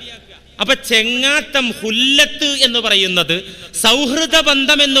ചങ്ങാതിയാക്കുക. അപ്പൊ ചെങ്ങാത്തം, ഹുല്ലത്ത് എന്ന് പറയുന്നത്, സൗഹൃദ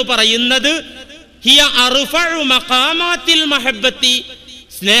ബന്ധം എന്ന് പറയുന്നത് ഹിയ അർഫഉ മഖാമാത്തിൽ മഹബ്ബത്തി,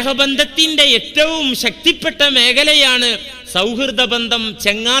 സ്നേഹബന്ധത്തിന്റെ ഏറ്റവും ശക്തിപ്പെട്ട മേഖലയാണ് സൗഹൃദ ബന്ധം,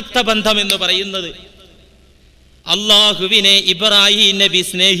 ചെങ്ങാത്ത ബന്ധം എന്ന് പറയുന്നത്. അള്ളാഹുവിനെ ഇബ്രാഹിം നബി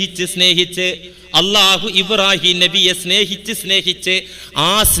സ്നേഹിച്ച് അള്ളാഹു ഇബ്രാഹിം നബിയെ സ്നേഹിച്ച്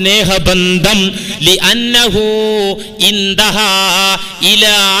ആ സ്നേഹബന്ധം ലിഅന്നഹു ഇൻതഹാ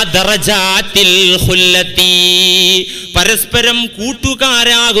ഇലാ ദറജാത്തിൽ ഖുല്ലത്തി, പരസ്പരം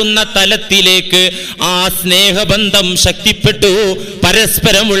കൂട്ടുകാരാകുന്ന തലത്തിലേക്ക് ആ സ്നേഹബന്ധം ശക്തിപ്പെട്ടു,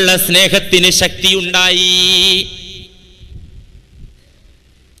 പരസ്പരമുള്ള സ്നേഹത്തിന് ശക്തിയുണ്ടായി.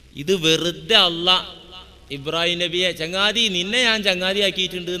 ഇത് വെറുതെ അല്ലാഹ് ഇബ്രാഹിം നബിയെ ചങ്ങാതി, നിന്നെ ഞാൻ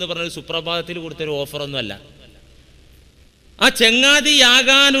ചങ്ങാതിയാക്കിയിട്ടുണ്ട് എന്ന് പറഞ്ഞൊരു സുപ്രഭാതത്തിൽ കൊടുത്തൊരു ഓഫറൊന്നുമല്ല. ആ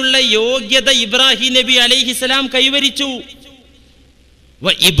ചങ്ങാതിയാകാനുള്ള യോഗ്യത ഇബ്രാഹിം നബി അലൈഹിസ്സലാം കൈവരിച്ചു.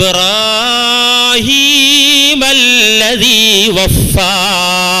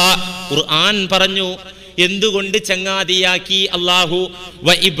 ഖുർആൻ പറഞ്ഞു എന്തുകൊണ്ട് ചങ്ങാതിയാക്കി അല്ലാഹു. വ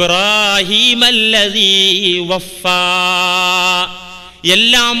ഇബ്രാഹീമല്ലദീ വഫാ,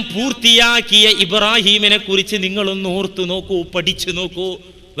 എല്ലാം പൂർത്തിയാക്കിയ ഇബ്രാഹീമിനെ കുറിച്ച് നിങ്ങളൊന്ന് ഓർത്തു നോക്കൂ, പഠിച്ചു നോക്കൂ.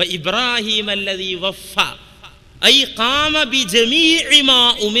 ഇബ്രാഹിം അല്ലദീ വഫ ഐ ഖാമ ബിജമീഇ മാ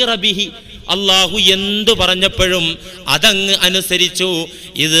ഉമിറ ബിഹി, അല്ലാഹു എന്തു പറഞ്ഞപ്പോഴും അതങ്ങ് അനുസരിച്ചു.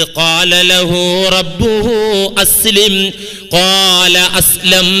 ഇദ് ഖാല ലഹു റബ്ബുഹു അസ്ലിം ഖാല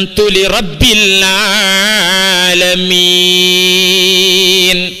അസ്ലംതു ലിറബ്ബിൽ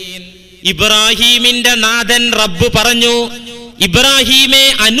ആലമീൻ. ഇബ്രാഹീമിന്റെ നാഥൻ റബ്ബ് പറഞ്ഞു, ഇബ്രാഹീമെ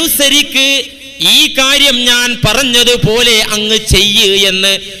അനുസരിക്ക്, ഈ കാര്യം ഞാൻ പറഞ്ഞതുപോലെ അങ്ങ് ചെയ്യ്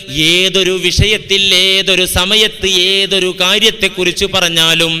എന്ന്. ഏതൊരു വിഷയത്തിൽ, ഏതൊരു സമയത്ത്, ഏതൊരു കാര്യത്തെക്കുറിച്ച്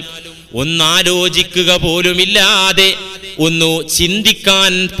പറഞ്ഞാലും ഒന്നാലോചിക്കുക പോലുമില്ലാതെ, ഒന്നു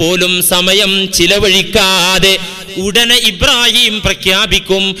ചിന്തിക്കാൻ പോലും സമയം ചിലവഴിക്കാതെ ഉടനെ ഇബ്രാഹിം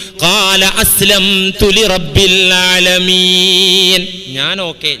പ്രഖ്യാപിക്കും, ഖാല അസ്ലംതു ലിറബ്ബിൽ ആലമീൻ, ഞാൻ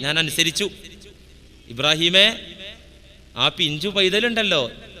ഓക്കെ, ഞാൻ അനുസരിച്ചു. ഇബ്രാഹിമേ, ആ പിഞ്ചു പൈതലുണ്ടല്ലോ,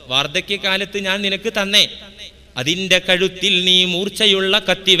 വാർദ്ധക്യകാലത്ത് ഞാൻ നിനക്ക് തന്നേ, അതിന്റെ കഴുത്തിൽ നീ മൂർച്ചയുള്ള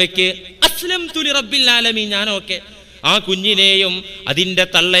കത്തിവെക്ക്. അസ്ലംതു ലിറബ്ബിൽ ആലമീൻ, ഞാൻ ഓക്കെ. ആ കുഞ്ഞിനെയും അതിന്റെ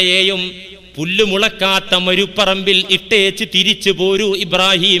തള്ളയെയും പുല്ലുമുളക്കാത്ത മരുപ്പറമ്പിൽ ഇട്ടേച്ച് തിരിച്ചു പോരൂ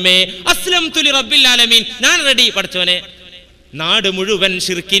ഇബ്രാഹീമേ. അസ്ലംതു ലിറബ്ബിൽ ആലമീൻ, ഞാൻ റെഡി. പഠിച്ചോനെ, നാട് മുഴുവൻ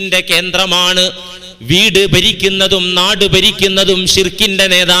ശിർക്കിന്റെ കേന്ദ്രമാണ്. വീട് ഭരിക്കുന്നതും നാട് ഭരിക്കുന്നതും ശിർക്കിന്റെ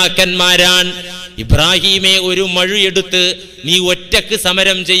നേതാക്കന്മാരാണ്. ഇബ്രാഹീമെ, ഒരു മഴയെടുത്ത് നീ ഒറ്റക്ക്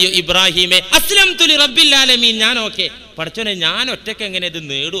സമരം ചെയ്യൂ. ഇബ്രാഹീമെ, അസ്ലംതു ലിറബ്ബിൽ ആലമീൻ, ഞാൻ ഓക്കെ. പഠിച്ചോനെ, ഞാൻ ഒറ്റക്ക് എങ്ങനെ ഇത്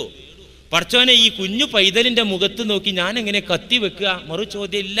നേടൂ? പഠിച്ചോനെ, ഈ കുഞ്ഞു പൈതലിന്റെ മുഖത്ത് നോക്കി ഞാൻ എങ്ങനെ കത്തി വെക്കുക? മറു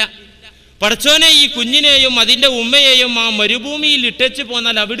ചോദ്യം ഇല്ല. പഠിച്ചോനെ, ഈ കുഞ്ഞിനെയും അതിന്റെ ഉമ്മയെയും ആ മരുഭൂമിയിൽ ഇട്ടേച്ച്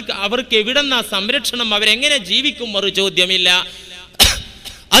പോന്നാൽ അവർക്ക് എവിടെന്നാ സംരക്ഷണം? അവരെങ്ങനെ ജീവിക്കും? മറു ചോദ്യമില്ല.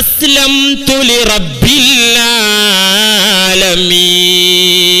 അസ്ലംതു ലിറബ്ബിൽ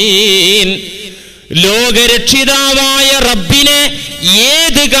ആലമീൻ, ലോകരക്ഷിതാവായ റബ്ബിനെ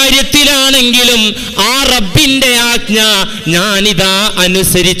ഏത് കാര്യത്തിലാണെങ്കിലും ആ റബ്ബിന്റെ ആജ്ഞ ഞാനിതാ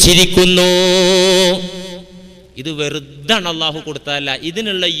അനുസരിച്ചിരിക്കുന്നു. ഇത് വെറുതെ അള്ളാഹു കൊടുത്തതല്ല,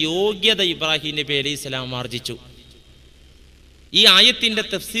 ഇതിനുള്ള യോഗ്യത ഇബ്രാഹിം നബി അലൈഹി സ്വലാം ആർജിച്ചു. ഈ ആയത്തിന്റെ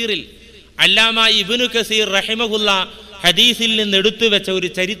തഫ്സീറിൽ അല്ലാമ ഇബ്നു കസീർ റഹിമഹുല്ലാ ഹദീസിൽ നിന്ന് എടുത്തു വെച്ച ഒരു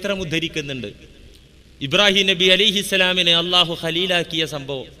ചരിത്രം ഉദ്ധരിക്കുന്നുണ്ട്. ഇബ്രാഹിം നബി അലൈഹി സ്വലാമിനെ അള്ളാഹു ഖലീലാക്കിയ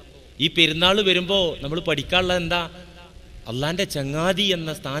സംഭവം. ഈ പെരുന്നാൾ വരുമ്പോൾ നമ്മൾ പഠിക്കാനുള്ളത് എന്താ? അള്ളാന്റെ ചങ്ങാതി എന്ന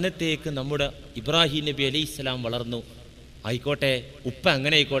സ്ഥാനത്തേക്ക് നമ്മുടെ ഇബ്രാഹിം നബി അലൈഹി സ്വലാം വളർന്നു. ആയിക്കോട്ടെ, ഉപ്പ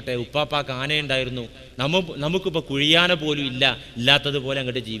അങ്ങനെ ആയിക്കോട്ടെ, ഉപ്പാപ്പാക്ക് ആനയുണ്ടായിരുന്നു, നമുക്കിപ്പോൾ കുഴിയാന പോലും ഇല്ല, ഇല്ലാത്തതുപോലെ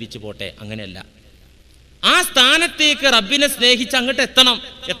അങ്ങോട്ട് ജീവിച്ചു പോട്ടെ. അങ്ങനെയല്ല. ആ സ്ഥാനത്തേക്ക് റബ്ബിനെ സ്നേഹിച്ച് അങ്ങോട്ട്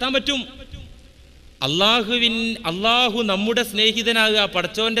എത്താൻ പറ്റും. അള്ളാഹു നമ്മുടെ സ്നേഹിതനാകുക,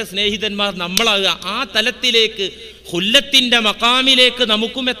 പടച്ചോന്റെ സ്നേഹിതന്മാർ നമ്മളാകുക. ആ തലത്തിലേക്ക്, ഹുല്ലത്തിന്റെ മഖാമിലേക്ക്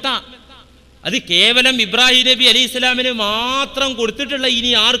നമുക്കും എത്താം. അത് കേവലം ഇബ്രാഹിം നബി അലൈഹി ഇസ്ലാമിന് മാത്രം കൊടുത്തിട്ടുള്ള,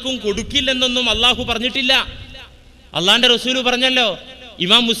 ഇനി ആർക്കും കൊടുക്കില്ലെന്നൊന്നും അള്ളാഹു പറഞ്ഞിട്ടില്ല. അള്ളാന്റെ റസൂല് പറഞ്ഞല്ലോ,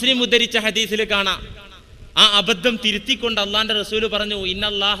 ഇമാം മുസ്ലിം ഉദ്ധരിച്ച ഹദീസിൽ കാണാം. ആ അബദ്ധം തിരുത്തിക്കൊണ്ട് അള്ളാന്റെ റസൂല് പറഞ്ഞു,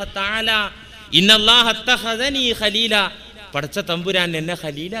 ഖലീല, പടച്ച തമ്പുരാൻ എന്നെ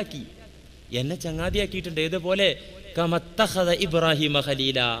ഖലീലാക്കി, എന്നെ ചങ്ങാതിയാക്കിയിട്ടുണ്ട്. ഏതുപോലെ ഇബ്രാഹിമ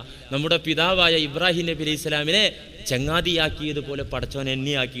ഖലീല, നമ്മുടെ പിതാവായ ഇബ്രാഹിം നബി അലൈഹി ഇസ്ലാമിനെ ചങ്ങാതിയാക്കിയതുപോലെ പടച്ചോൻ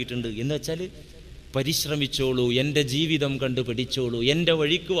എന്നെ ആക്കിയിട്ടുണ്ട്. എന്ന് വെച്ചാൽ പരിശ്രമിച്ചോളൂ, എൻ്റെ ജീവിതം കണ്ടു പഠിച്ചോളൂ, എൻ്റെ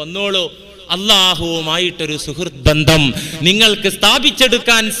വഴിക്ക് വന്നോളൂ. അള്ളാഹുവുമായിട്ടൊരു സുഹൃത്ത് ബന്ധം നിങ്ങൾക്ക്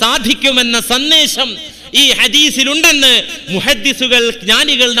സ്ഥാപിച്ചെടുക്കാൻ സാധിക്കുമെന്ന സന്ദേശം ഈ ഹദീസിലുണ്ടെന്ന് മുഹദ്ദിസുകൾ,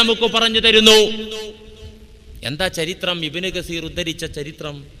 ജ്ഞാനികൾ നമുക്ക് പറഞ്ഞു തരുന്നു. എന്താ ചരിത്രം? ഇബ്നു കസീർ ഉദ്ധരിച്ച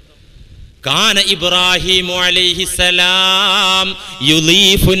ചരിത്രം, കാന ഇബ്രാഹിമു അലൈഹിസ്സലാം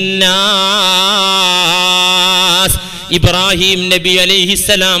യുളീഫുന്നാസ്, ഇബ്രാഹിം നബി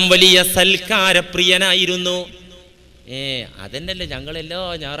അലൈഹിസ്സലാം വലിയ സൽക്കാരപ്രിയനായിരുന്നു. അതന്നല്ലേ ഞങ്ങളെല്ലാ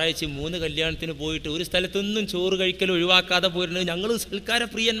ഞായറാഴ്ച 3 കല്യാണത്തിന് പോയിട്ട് ഒരു സ്ഥലത്തൊന്നും ചോറ് കഴിക്കൽ ഒഴിവാക്കാതെ പോരുന്നത്. ഞങ്ങൾ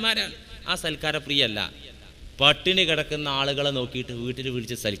സൽക്കാരപ്രിയന്മാരാണ്. ആ സൽക്കാരപ്രിയല്ല, പട്ടിണി കിടക്കുന്ന ആളുകളെ നോക്കിയിട്ട് വീട്ടിൽ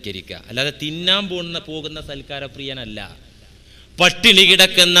വിളിച്ച് സൽക്കരിക്കുക, അല്ലാതെ തിന്നാൻ പോകുന്ന സൽക്കാരപ്രിയനല്ല. പട്ടിണി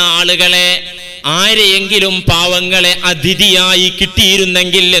കിടക്കുന്ന ആളുകളെ, ആരെയെങ്കിലും പാവങ്ങളെ അതിഥിയായി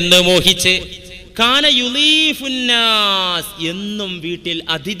കിട്ടിയിരുന്നെങ്കിൽ എന്ന് മോഹിച്ച്, കാന യുളീഫുന്നാസ്, എന്നും വീട്ടിൽ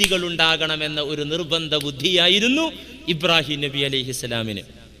അതിഥികൾ ഉണ്ടാകണമെന്ന ഒരു നിർബന്ധ ബുദ്ധിയായിരുന്നു ഇബ്രാഹിം നബി അലൈഹിസ്സലാമിന്.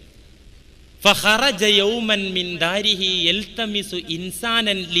 ഫഖറജ യൗമൻ മിൻ ദാരിഹി യൽതമിസു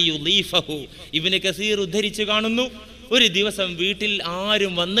ഇൻസാനൻ ലിയുളീഫഹു. ഇബ്നു കസീർ ഉദ്ധരിച്ചു കാണുന്നു, ഒരു ദിവസം വീട്ടിൽ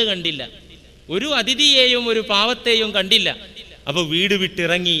ആരും വന്നു കണ്ടില്ല, ഒരു അതിഥിയെയും ഒരു പാവത്തെയും കണ്ടില്ല. അപ്പൊ വീട്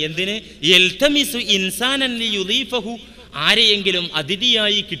വിട്ടിറങ്ങി. എന്തിന്? യൽതമിസു ഇൻസാനൻ ലിയുളീഫഹു, ആരെയെങ്കിലും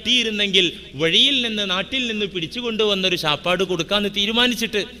അതിഥിയായി കിട്ടിയിരുന്നെങ്കിൽ വഴിയിൽ നിന്ന്, നാട്ടിൽ നിന്ന് പിടിച്ചുകൊണ്ടുവന്നൊരു ശാപ്പാട് കൊടുക്കാന്ന്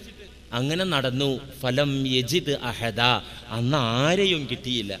തീരുമാനിച്ചിട്ട് അങ്ങനെ നടന്നു. ഫലം യജിദ് അഹദ, അന്ന് ആരെയും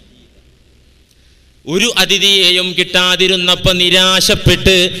കിട്ടിയില്ല. ഒരു അതിഥിയെയും കിട്ടാതിരുന്നപ്പോ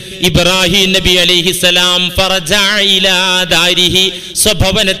നിരാശപ്പെട്ട് ഇബ്രാഹിം നബി അലൈഹിസ്സലാം ഫറജഅ ഇലാ ദാരിഹി,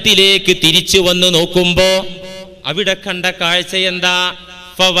 സ്വഭവനത്തിലേക്ക് തിരിച്ചു വന്നു നോക്കുമ്പോ അവിടെ കണ്ട കാഴ്ച എന്താ?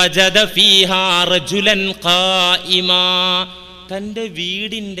 ഫവജദ ഫീഹാ റജുലൻ ഖായിമാ, തന്റെ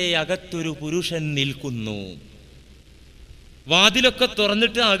വീടിന്റെ അകത്തൊരു പുരുഷൻ നിൽക്കുന്നു. വാതിലൊക്കെ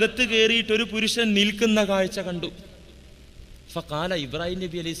തുറന്നിട്ട് അകത്ത് കയറിയിട്ട് ഒരു പുരുഷൻ നിൽക്കുന്ന കാഴ്ച കണ്ടു. ഫഖാല, ഇബ്രാഹിം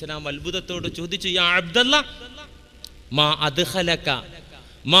നബി അലൈഹി സ്വലാം അത്ഭുതത്തോട് ചോദിച്ചു, യാ അബ്ദല്ലാ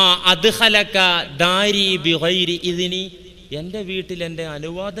മാ അദ്ഖലക ദാരി ബിഗൈരി ഇദ്നി, എൻ്റെ വീട്ടിൽ എൻ്റെ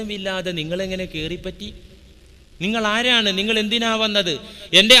അനുവാദമില്ലാതെ നിങ്ങളെങ്ങനെ കയറിപ്പറ്റി? നിങ്ങൾ ആരാണ്? നിങ്ങൾ എന്തിനാ വന്നത്?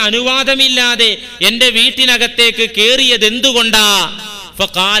 എൻ്റെ അനുവാദമില്ലാതെ എൻ്റെ വീട്ടിനകത്തേക്ക് കയറിയത് എന്തുകൊണ്ടാ?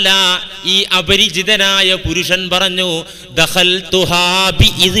 ഫഖാല, ഈ അപരിചിതനായ പുരുഷൻ പറഞ്ഞു, ദഖൽതുഹാ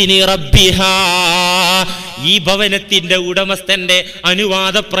ബിഇദ്നി റബ്ബിഹാ, ഈ ഭവനത്തിന്റെ ഉടമസ്ഥന്റെ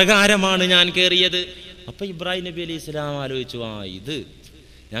അനുവാദപ്രകാരമാണ് ഞാൻ കയറിയത്. അപ്പൊ ഇബ്രാഹിം നബി അലൈഹി സ്വലാം ആലോചിച്ചു, ഇത്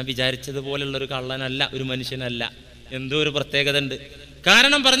ഞാൻ വിചാരിച്ചതുപോലുള്ളൊരു കള്ളനല്ല, ഒരു മനുഷ്യനല്ല, എന്തോ ഒരു പ്രത്യേകത ഉണ്ട്.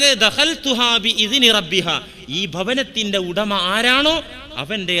 കാരണം പറഞ്ഞത് ദഖൽതുഹാ ബിഇദ്നി റബ്ബിഹാ, ഈ ഭവനത്തിന്റെ ഉടമ ആരാണോ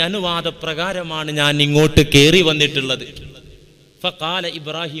അവന്റെ അനുവാദപ്രകാരമാണ് ഞാൻ ഇങ്ങോട്ട് കയറി വന്നിട്ടുള്ളത്. ഫഖാല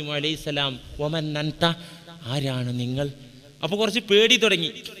ഇബ്രാഹിം അലൈഹിസ്സലാം വമൻ അൻത, ആരാണ് നിങ്ങൾ? അപ്പൊ കുറച്ച് പേടി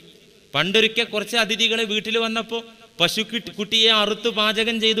തുടങ്ങി. പണ്ടൊരിക്കൽ കുറച്ച് അതിഥികളെ വീട്ടിൽ വന്നപ്പോ കുട്ടിയെ അറുത്ത്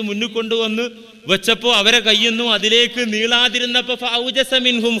പാചകം ചെയ്ത് മുന്നിൽ കൊണ്ടുവന്ന് വെച്ചപ്പോ അവരെ കയ്യൊന്നും അതിലേക്ക് നീളാതിരുന്നപ്പോ ഫൗജസ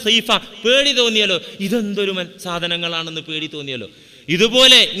മിൻഹും ഖീഫ, പേടി തോന്നിയല്ലോ, ഇതെന്തൊരു സാധനങ്ങളാണെന്ന് പേടി തോന്നിയല്ലോ.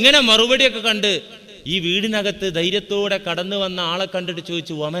 ഇതുപോലെ ഇങ്ങനെ മറുപടിയൊക്കെ കണ്ട് ഈ വീടിനകത്ത് ധൈര്യത്തോടെ കടന്നു വന്ന ആളെ കണ്ടിട്ട്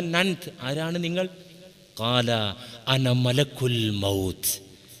ചോദിച്ചു, വമൻ അൻത്, ആരാണ് നിങ്ങൾ? ഖാല അന മലക്കുൽ മൗത്ത്,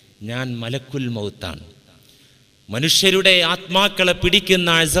 ഞാൻ മലക്കുൽ മൗത്താണ്, മനുഷ്യരുടെ ആത്മാക്കളെ പിടിക്കുന്ന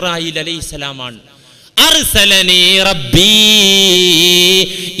ഇസ്രായീൽ അലൈഹിസ്സലാമാണ്. അർസലനി റബ്ബി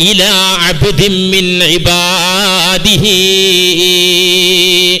ഇലാ അബ്ദിൻ മിൻ ഇബാദിഹി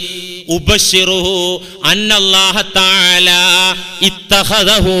ഉബശ്ശിറുഹു അന്നല്ലാഹ തആല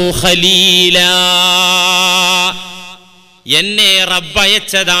ഇത്തഖദഹു ഖലീലാ, എന്നെ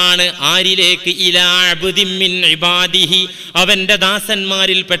റബ്ബയച്ചതാണ്. ആരിലേക്ക്? ഇലാ അബ്ദിൻ മിൻ ഇബാദിഹി, അവന്റെ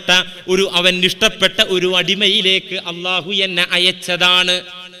ദാസന്മാരിൽപ്പെട്ട അവൻ ഇഷ്ടപ്പെട്ട ഒരു അടിമയിലേക്ക് അള്ളാഹു എന്നെ അയച്ചതാണ്.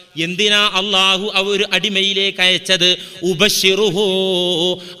 എന്തിനാ അല്ലാഹു ഒരു അടിമയിലേക്ക് അയച്ചത്? ഉബശ്ശിറുഹു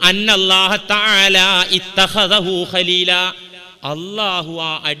അന്നല്ലാഹ തആല ഇത്തഖദഹു ഖലീല. അല്ലാഹു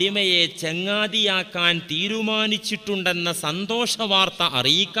ആ അടിമയെ ചങ്ങാതിയാക്കാൻ തീരുമാനിച്ചിട്ടുണ്ടെന്ന സന്തോഷ വാർത്ത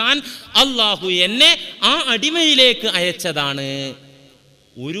അറിയിക്കാൻ അല്ലാഹു എന്നെ ആ അടിമയിലേക്ക് അയച്ചതാണ്.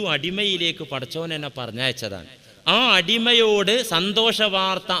 ഒരു അടിമയിലേക്ക് പടച്ചോൻ എന്നെ പറഞ്ഞയച്ചതാണ്. ആ അടിമയോട് സന്തോഷ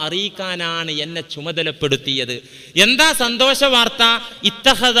വാർത്ത അറിയിക്കാനാണ് എന്നെ ചുമതലപ്പെടുത്തിയത്. എന്താ സന്തോഷ വാർത്ത?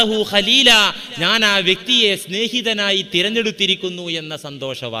 ഇത്തഖദഹു ഖലീല, ഞാൻ ആ വ്യക്തിയെ സ്നേഹിതനായി തിരഞ്ഞെടുത്തിരിക്കുന്നു എന്ന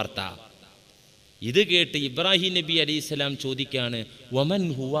സന്തോഷ വാർത്ത. ഇത് കേട്ട് ഇബ്രാഹിം നബി അലൈഹിസ്സലാം ചോദിക്കാണ്, വമൻ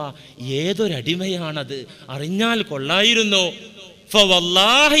ഹുവ, ഏതൊരടിമയാണത്? അറിഞ്ഞാൽ കൊള്ളായിരുന്നു.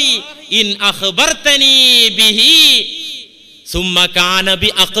 ഫവല്ലാഹി ഇൻ അഖ്ബർതനി ബിഹി സുമ്മ കാന ബി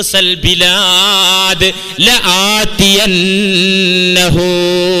അഖ്സൽ ബിലാദ് ലആതിയന്നഹു.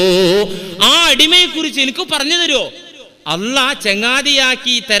 ആ അടിമയെ കുറിച്ച് എനിക്ക് പറഞ്ഞു തരുമോ? അല്ലാഹ്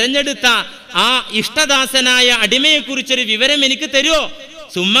ചങ്ങാതിയാക്കി തെരഞ്ഞെടുത്ത ആ ഇഷ്ടദാസനായ അടിമയെ കുറിച്ചൊരു വിവരം എനിക്ക് തരുമോ?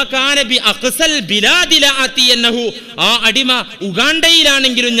 സുമ്മ കാന ബി അഖ്സൽ ബിലാദ് ലആതിയന്നഹു. ആ അടിമ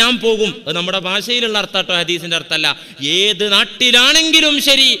ഉഗാണ്ടയിലാണെങ്കിലും ഞാൻ പോകും. അത് നമ്മുടെ ഭാഷയിലുള്ള അർത്ഥട്ടോ, ഹദീസിന്റെ അർത്ഥമല്ല. ഏത് നാട്ടിലാണെങ്കിലും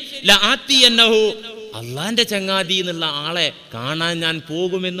ശരി, ലആതിയന്നഹു, അള്ളാന്റെ ചങ്ങാതി എന്നുള്ള ആളെ കാണാൻ ഞാൻ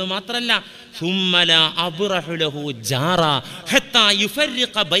പോകുമെന്ന് മാത്രല്ല,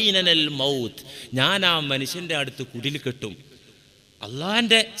 ഞാൻ ആ മനുഷ്യന്റെ അടുത്ത് കുടിൽ കെട്ടും.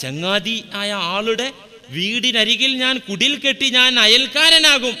 അള്ളാന്റെ ചങ്ങാതി ആയ ആളുടെ വീടിനരികിൽ ഞാൻ കുടിൽ കെട്ടി ഞാൻ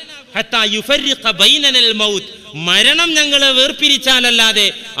അയൽക്കാരനാകും. മരണം ഞങ്ങളെ വേർപിരിച്ചാലല്ലാതെ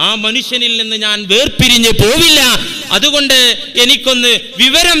ആ മനുഷ്യനിൽ നിന്ന് ഞാൻ വേർപിരിഞ്ഞ് പോവില്ല. അതുകൊണ്ട് എനിക്കൊന്ന്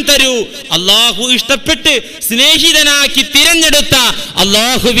വിവരം തരൂ. അള്ളാഹു ഇഷ്ടപ്പെട്ട് സ്നേഹിതനാക്കി തിരഞ്ഞെടുത്ത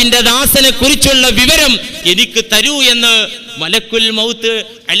അള്ളാഹുവിന്റെ ദാസനെ കുറിച്ചുള്ള വിവരം എനിക്ക് തരൂ എന്ന് മലക്കുൽ മൗത്ത്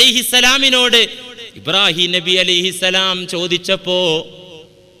അലൈഹിസ്സലാമിനോട് ഇബ്രാഹിം നബി അലൈഹിസ്സലാം ചോദിച്ചപ്പോ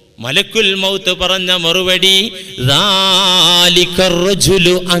മലക്കുൽ മൗത്ത് പറഞ്ഞ മറുപടി,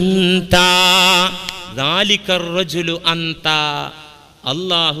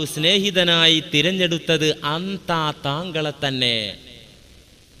 അല്ലാഹു സ്നേഹിതനായി തിരഞ്ഞെടുത്തത് അന്ത, താങ്കളെ തന്നെ.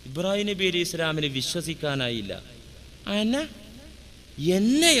 ഇബ്രാഹിം നബി അലൈഹി ഇസ്ലാമിന് വിശ്വസിക്കാനായില്ല.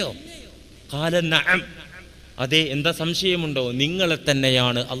 എന്നെയോ? ഖാല നഅം, അതെ, എന്താ സംശയമുണ്ടോ? നിങ്ങളെ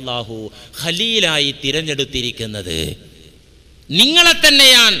തന്നെയാണ് അല്ലാഹു ഖലീലായി തിരഞ്ഞെടുത്തിരിക്കുന്നത്, നിങ്ങളെ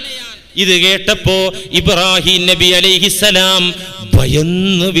തന്നെയാണ്. ഇത് കേട്ടപ്പോ ഇബ്രാഹിം നബി അലൈഹിസ്സലാം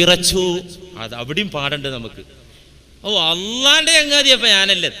ഭയന്ന് വിറച്ചു. അത് അവിടെയും പാടണ്ട് നമുക്ക്. ഓ, അള്ളാന്റെ ചങ്ങാതിയപ്പ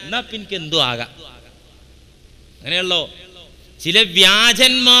ഞാനല്ലേ, എന്നാ എനിക്ക് എന്തോ ആകാം. അങ്ങനെയുള്ളോ ചില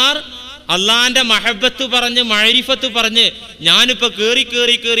വ്യാജന്മാർ അള്ളാന്റെ മഹബത്ത് പറഞ്ഞ് മഅരിഫത്ത് പറഞ്ഞ് ഞാനിപ്പോ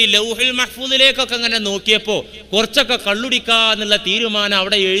കേറി ലൗഹുൽ മഹ്ഫൂദിലേക്കൊക്കെ അങ്ങനെ നോക്കിയപ്പോ കുറച്ചൊക്കെ കള്ളുടിക്കാന്നുള്ള തീരുമാനം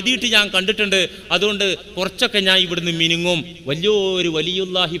അവിടെ എഴുതിയിട്ട് ഞാൻ കണ്ടിട്ടുണ്ട്. അതുകൊണ്ട് കുറച്ചൊക്കെ ഞാൻ ഇവിടുന്ന് മിനുങ്ങും. വലിയൊരു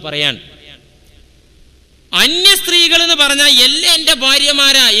വലിയുല്ലാഹി പറയാൻ, അന്യ സ്ത്രീകൾ എന്ന് പറഞ്ഞാൽ എല്ലാം എന്റെ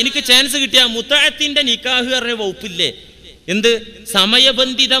ഭാര്യമാരാ. എനിക്ക് ചാൻസ് കിട്ടിയ മുത്തഅത്തിന്റെ നിക്കാഹ് പറഞ്ഞ വകുപ്പില്ലേ, എന്ത്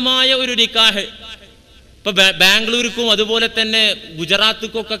സമയബന്ധിതമായ ഒരു നിക്കാഹ്. ഇപ്പൊ ബാംഗ്ലൂർക്കും അതുപോലെ തന്നെ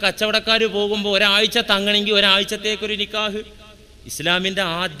ഗുജറാത്തിക്കും ഒക്കെ കച്ചവടക്കാർ പോകുമ്പോൾ ഒരാഴ്ച തങ്ങണമെങ്കിൽ ഒരാഴ്ചത്തേക്കൊരു നിക്കാഹ്. ഇസ്ലാമിന്റെ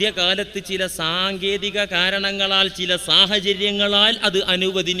ആദ്യ കാലത്ത് ചില സാങ്കേതിക കാരണങ്ങളാൽ, ചില സാഹചര്യങ്ങളാൽ അത്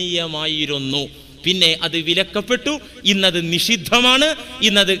അനുവദനീയമായിരുന്നു. പിന്നെ അത് വിലക്കപ്പെട്ടു. ഇന്നത് നിഷിദ്ധമാണ്.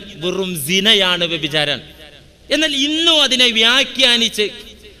 ഇന്നത് വെറും സിനയാണ്, വ്യഭിചാരം. എന്നാൽ ഇന്നും അതിനെ വ്യാഖ്യാനിച്ച്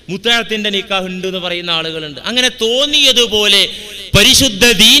മുത്തഅത്തിന്റെ നിക്കാഹ് ഉണ്ട് എന്ന് പറയുന്ന ആളുകളുണ്ട്. അങ്ങനെ തോന്നിയതുപോലെ പരിശുദ്ധ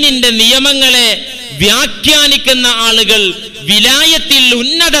ദീനിന്റെ നിയമങ്ങളെ വ്യാഖ്യാനിക്കുന്ന ആളുകൾ വിലായത്തിൽ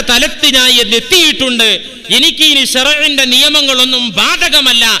ഉന്നത തലത്തിനായി എത്തിയിട്ടുണ്ട്. എനിക്ക് ഇനി ശറഇന്റെ നിയമങ്ങളൊന്നും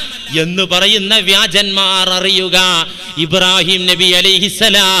ബാധകമല്ല എന്ന് പറയുന്ന വ്യാജന്മാർ അറിയുക, ഇബ്രാഹിം നബി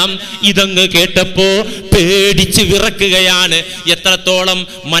അലൈഹിസ്സലാം ഇതങ്ങ് കേട്ടപ്പോ പേടിച്ച് വിറക്കുകയാണ്. എത്രത്തോളം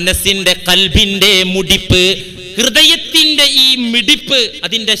മനസ്സിന്റെ കൽബിന്റെ മുടിപ്പ്, ഹൃദയത്തിന്റെ ഈ മിടിപ്പ്,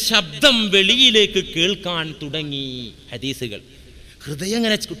 അതിന്റെ ശബ്ദം വെളിയിലേക്ക് കേൾക്കാൻ തുടങ്ങി. ഹദീസുകൾ ഹൃദയം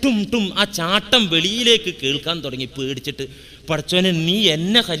അങ്ങനെ ടും ടും ആ ചാട്ടം വെളിയിലേക്ക് കേൾക്കാൻ തുടങ്ങി. പേടിച്ചിട്ട്, പടച്ചോനെ നീ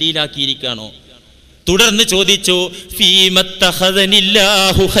എന്നെ ഖലീലാക്കിയിരിക്കാണോ? തുടർന്ന് ചോദിച്ചു,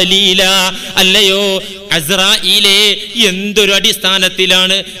 ഫീമത്തഖദനില്ലാഹു ഖലീല, അല്ലയോ അസ്രായീലേ, എന്തൊരു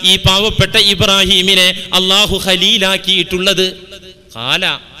അടിസ്ഥാനത്തിലാണ് ഈ പാവപ്പെട്ട ഇബ്രാഹിമിനെ അല്ലാഹു ഖലീലാക്കിയിട്ടുള്ളത്? ഖാല,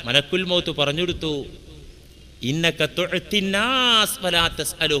 മലക്കുൽ മൗത്ത് പറഞ്ഞുകൊടുത്തു, ഇന്നക തുഅ്തിന്നാസ് വലാ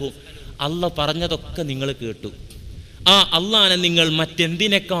തസ്അലുഹും. അല്ലാഹ് പറഞ്ഞതൊക്കെ നിങ്ങൾ കേട്ടു. ആ അള്ളാനെ നിങ്ങൾ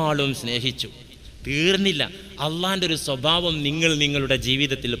മറ്റെന്തിനേക്കാളും സ്നേഹിച്ചു. തീർന്നില്ല, അള്ളാന്റെ ഒരു സ്വഭാവം നിങ്ങൾ നിങ്ങളുടെ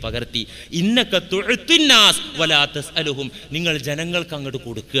ജീവിതത്തിൽ പകർത്തി. ഇന്നക തുഅ്തിന്നാസ് വലാ തസ്അലുഹും, നിങ്ങൾ ജനങ്ങൾക്ക് അങ്ങോട്ട്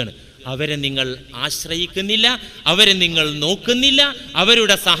കൊടുക്കുകയാണ്. അവരെ നിങ്ങൾ ആശ്രയിക്കുന്നില്ല, അവരെ നിങ്ങൾ നോക്കുന്നില്ല,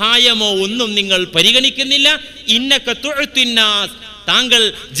 അവരുടെ സഹായമോ ഒന്നും നിങ്ങൾ പരിഗണിക്കുന്നില്ല. ഇന്നക തുഅ്തിന്നാസ്, താങ്കൾ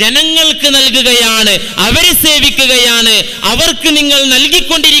ജനങ്ങൾക്ക് നൽകുകയാണ്, അവരെ സേവിക്കുകയാണ്, അവർക്ക് നിങ്ങൾ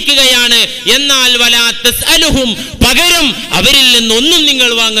നൽകിക്കൊണ്ടിരിക്കുകയാണ്. എന്നാൽ വലാ തസ്അലുഹും, പകരം അവരിൽ നിന്നൊന്നും നിങ്ങൾ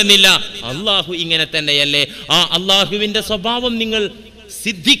വാങ്ങുന്നില്ല. അള്ളാഹു ഇങ്ങനെ തന്നെയല്ലേ? ആ അള്ളാഹുവിന്റെ സ്വഭാവം നിങ്ങൾ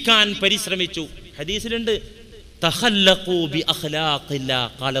സിദ്ധിക്കാൻ പരിശ്രമിച്ചു. ഹദീസിലുണ്ട് തഖല്ലഖൂ ബി അഖ്ലാഖില്ലാ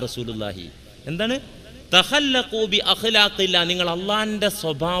ഖാല റസൂലുള്ളാഹി. എന്താണ് തഖല്ലഖൂ ബി അഖ്ലാഖില്ലാ? നിങ്ങൾ അള്ളാഹിന്റെ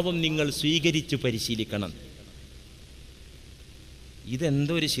സ്വഭാവം നിങ്ങൾ സ്വീകരിച്ചു പരിശീലിക്കണം.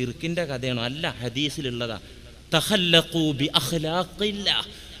 ഇതെന്തോ ഒരു ശിർക്കിന്റെ കഥയാണോ? അല്ല, ഹദീസിലുള്ളതാ. തഖല്ലഖൂ ബി അഖ്ലാഖില്ലാ,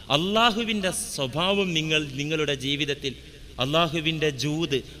 അള്ളാഹുവിന്റെ സ്വഭാവം നിങ്ങൾ നിങ്ങളുടെ ജീവിതത്തിൽ, അള്ളാഹുവിൻ്റെ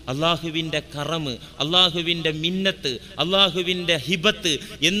ജൂദ്, അള്ളാഹുവിൻ്റെ കറമ്, അള്ളാഹുവിൻ്റെ മിന്നത്ത്, അള്ളാഹുവിൻ്റെ ഹിബത്ത്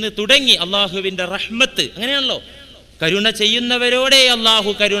എന്ന് തുടങ്ങി അള്ളാഹുവിൻ്റെ റഹ്മത്ത്, അങ്ങനെയാണല്ലോ. കരുണ ചെയ്യുന്നവരോടെ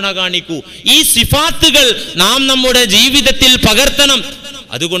അള്ളാഹു കരുണ കാണിക്കൂ. ഈ സിഫാത്തുകൾ നാം നമ്മുടെ ജീവിതത്തിൽ പകർത്തണം.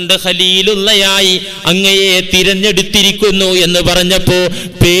 അതുകൊണ്ട് ഖലീലുള്ളയായി അങ്ങയെ തിരഞ്ഞെടുത്തിരിക്കുന്നു എന്ന് പറഞ്ഞപ്പോ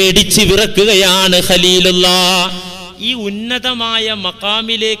പേടിച്ച് വിറക്കുകയാണ് ഖലീലുള്ള. ഈ ഉന്നതമായ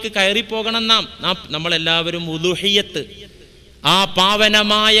മഖാമിലേക്ക് കയറിപ്പോകണം നമ്മളെല്ലാവരും. ഉലുഹിയ്യത്ത്, ആ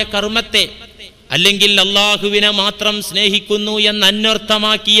പാവനമായ കർമ്മത്തെ, അല്ലെങ്കിൽ അള്ളാഹുവിനെ മാത്രം സ്നേഹിക്കുന്നു എന്ന്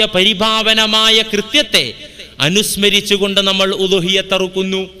അന്വർത്ഥമാക്കിയ പരിഭാവനമായ കൃത്യത്തെ അനുസ്മരിച്ചുകൊണ്ട് നമ്മൾ ഉലുഹിയ്യത്ത്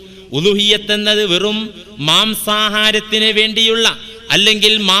അറുക്കുന്നു. ഉലുഹിയ്യത്ത് എന്നത് വെറും മാംസാഹാരത്തിന് വേണ്ടിയുള്ള,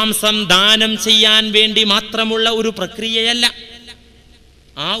 അല്ലെങ്കിൽ മാംസം ദാനം ചെയ്യാൻ വേണ്ടി മാത്രമുള്ള ഒരു പ്രക്രിയയല്ല.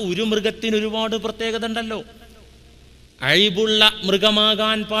 ആ ഒരു മൃഗത്തിന് ഒരുപാട് പ്രത്യേകത ഉണ്ടല്ലോ. അഴിബുള്ള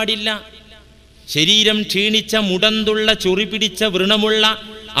മൃഗമാകാൻ പാടില്ല. ശരീരം ക്ഷീണിച്ച, മുടന്തുള്ള, ചൊറി പിടിച്ച, വ്രണമുള്ള,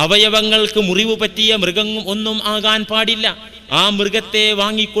 അവയവങ്ങൾക്ക് മുറിവ് പറ്റിയ മൃഗം ഒന്നും ആകാൻ പാടില്ല. ആ മൃഗത്തെ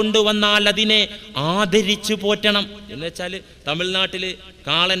വാങ്ങിക്കൊണ്ടുവന്നാൽ അതിനെ ആദരിച്ചു പോറ്റണം. എന്ന് വെച്ചാൽ തമിഴ്നാട്ടിൽ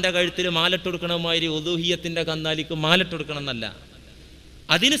കാളന്റെ കഴുത്തിൽ മാലട്ടെടുക്കണമാതിരി ഉദൂഹിയത്തിന്റെ കന്നാലിക്ക് മാലട്ടെടുക്കണം എന്നല്ല.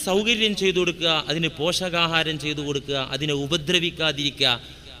 അതിന് സൗകര്യം ചെയ്തു കൊടുക്കുക, അതിന് പോഷകാഹാരം ചെയ്തു കൊടുക്കുക, അതിനെ ഉപദ്രവിക്കാതിരിക്കുക.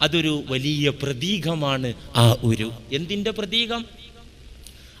 അതൊരു വലിയ പ്രതീകമാണ്. ആ ഒരു എന്തിന്റെ പ്രതീകം?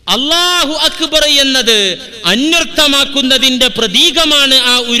 അല്ലാഹു അക്ബർ എന്നത് അന്വർത്ഥമാക്കുന്നതിന്റെ പ്രതീകമാണ്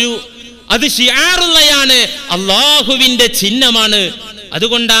ആ ഒരു. അത് ശിആറുള്ളയാണ്, അള്ളാഹുവിന്റെ ചിഹ്നമാണ്.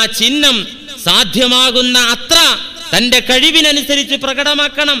 അതുകൊണ്ട് ആ ചിഹ്നം സാധ്യമാകുന്ന അത്ര തന്റെ കഴിവിനനുസരിച്ച്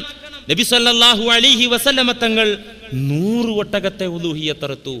പ്രകടമാക്കണം. നബി സല്ലല്ലാഹു അലൈഹി വസല്ലമ തങ്ങൾ 100 ഒട്ടകത്തെ ഉലൂഹിയ്യത്ത്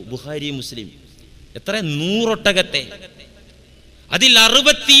അറുത്തു. ബുഖാരി, മുസ്ലിം. എത്ര? 100 ഒട്ടകത്തെ. അതിൽ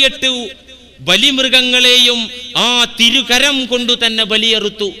 68 ബലിമൃഗങ്ങളെയും ആ തിരുകരം കൊണ്ടു തന്നെ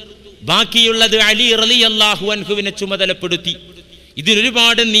ബലിയറുത്തു. ബാക്കിയുള്ളത് അലി റളിയല്ലാഹു അൻഹുവിനെ ചുമതലപ്പെടുത്തി.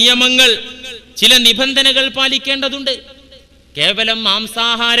 ഇതിനൊരുപാട് നിയമങ്ങൾ, ചില നിബന്ധനകൾ പാലിക്കേണ്ടതുണ്ട്. കേവലം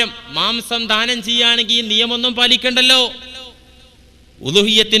മാംസം ദാനം ചെയ്യുകയാണെങ്കിൽ ഈ നിയമമൊന്നും പാലിക്കണ്ടല്ലോ.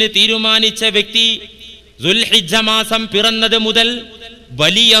 ഉലുഹിയ്യത്തിന് തീരുമാനിച്ച വ്യക്തി ദുൽഹിജ്ജ മാസം പിറന്നത് മുതൽ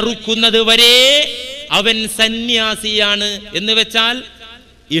ബലിയറുക്കുന്നത് വരെ അവൻ സന്യാസിയാണ്. എന്ന് വെച്ചാൽ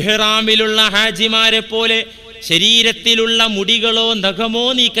ഇഹ്റാമിലുള്ള ഹാജിമാരെ പോലെ ശരീരത്തിലുള്ള മുടികളോ നഖമോ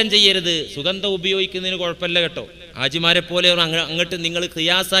നീക്കം ചെയ്യരുത്. സുഗന്ധം ഉപയോഗിക്കുന്നതിന് കുഴപ്പമില്ല കേട്ടോ. ഹാജിമാരെ പോലെ അങ്ങോട്ട് നിങ്ങൾ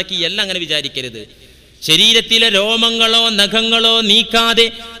ഖിയാസാക്കി എല്ലാം അങ്ങനെ വിചാരിക്കരുത്. ശരീരത്തിലെ രോമങ്ങളോ നഖങ്ങളോ നീക്കാതെ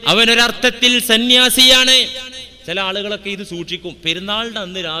അവനൊരർത്ഥത്തിൽ സന്യാസിയാണ്. ചില ആളുകളൊക്കെ ഇത് സൂക്ഷിക്കും. പെരുന്നാളിൻ്റെ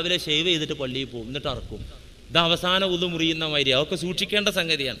അന്ന് രാവിലെ ഷേവ് ചെയ്തിട്ട് പള്ളിയിൽ പോകും, എന്നിട്ട് അറക്കും. ഇത് അവസാന ഉളു മുറിയുന്ന മാതിരി. അതൊക്കെ സൂക്ഷിക്കേണ്ട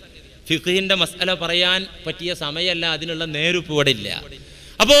സംഗതിയാണ്. ഫിഖ്ഹിന്റെ മസ്അല പറയാൻ പറ്റിയ സമയമല്ല, അതിനുള്ള നേരിപ്പ് ഇവിടെ ഇല്ല.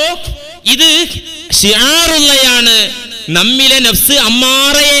 അപ്പോ ഇത് ശിആറുള്ളയാണ്. നമ്മിലെ നഫ്സ്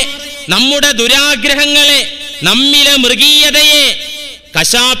അമ്മാറയെ, നമ്മുടെ ദുരാഗ്രഹങ്ങളെ, നമ്മിലെ മൃഗീയതയെ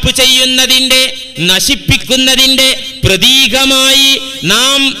കശാപ്പ് ചെയ്യുന്നതിന്റെ, നശിപ്പിക്കുന്നതിന്റെ പ്രതീകമായി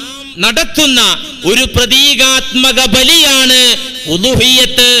നാം നടത്തുന്ന ഒരു പ്രതീകാത്മക ബലിയാണ്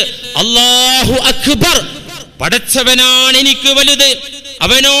ഉലുഹിയ്യത്ത്. അല്ലാഹു അക്ബർ, പടച്ചവനാണ് എനിക്ക് വലുത്,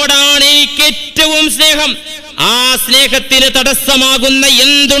 അവനോടാണ് എനിക്ക് ഏറ്റവും സ്നേഹം. ആ സ്നേഹത്തിന് തടസ്സമാകുന്ന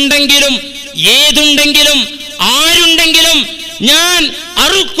എന്തുണ്ടെങ്കിലും, ഏതുണ്ടെങ്കിലും, ആരുണ്ടെങ്കിലും ഞാൻ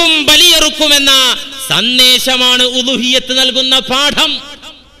അറുക്കും, ബലിയറുക്കുമെന്ന സന്ദേശമാണ് ഉലുഹിയ്യത്ത് നൽകുന്ന പാഠം.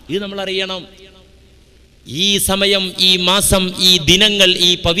 ഇത് നമ്മൾ അറിയണം. ഈ സമയം, ഈ മാസം, ഈ ദിനങ്ങൾ, ഈ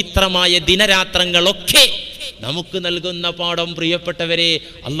പവിത്രമായ ദിനരാത്രങ്ങളൊക്കെ നമുക്ക് നൽകുന്ന പാഠം, പ്രിയപ്പെട്ടവരെ,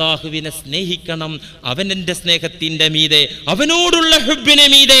 അള്ളാഹുവിനെ സ്നേഹിക്കണം. അവൻ്റെ സ്നേഹത്തിൻ്റെ മീതെ, അവനോടുള്ള ഹുബ്ബിനെ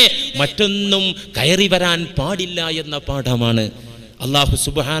മീതെ മറ്റൊന്നും കയറി വരാൻ പാടില്ല എന്ന പാഠമാണ്. അല്ലാഹു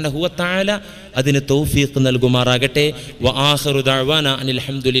സുബ്ഹാനഹു വ തആല അതിന് തൗഫീഖ് നൽകുമാറാകട്ടെ. വ ആഖിറു ദഅവാന അനിൽ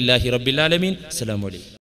ഹംദുലില്ലാഹി റബ്ബിൽ ആലമീൻ. അസ്സലാമു അലൈക്കും.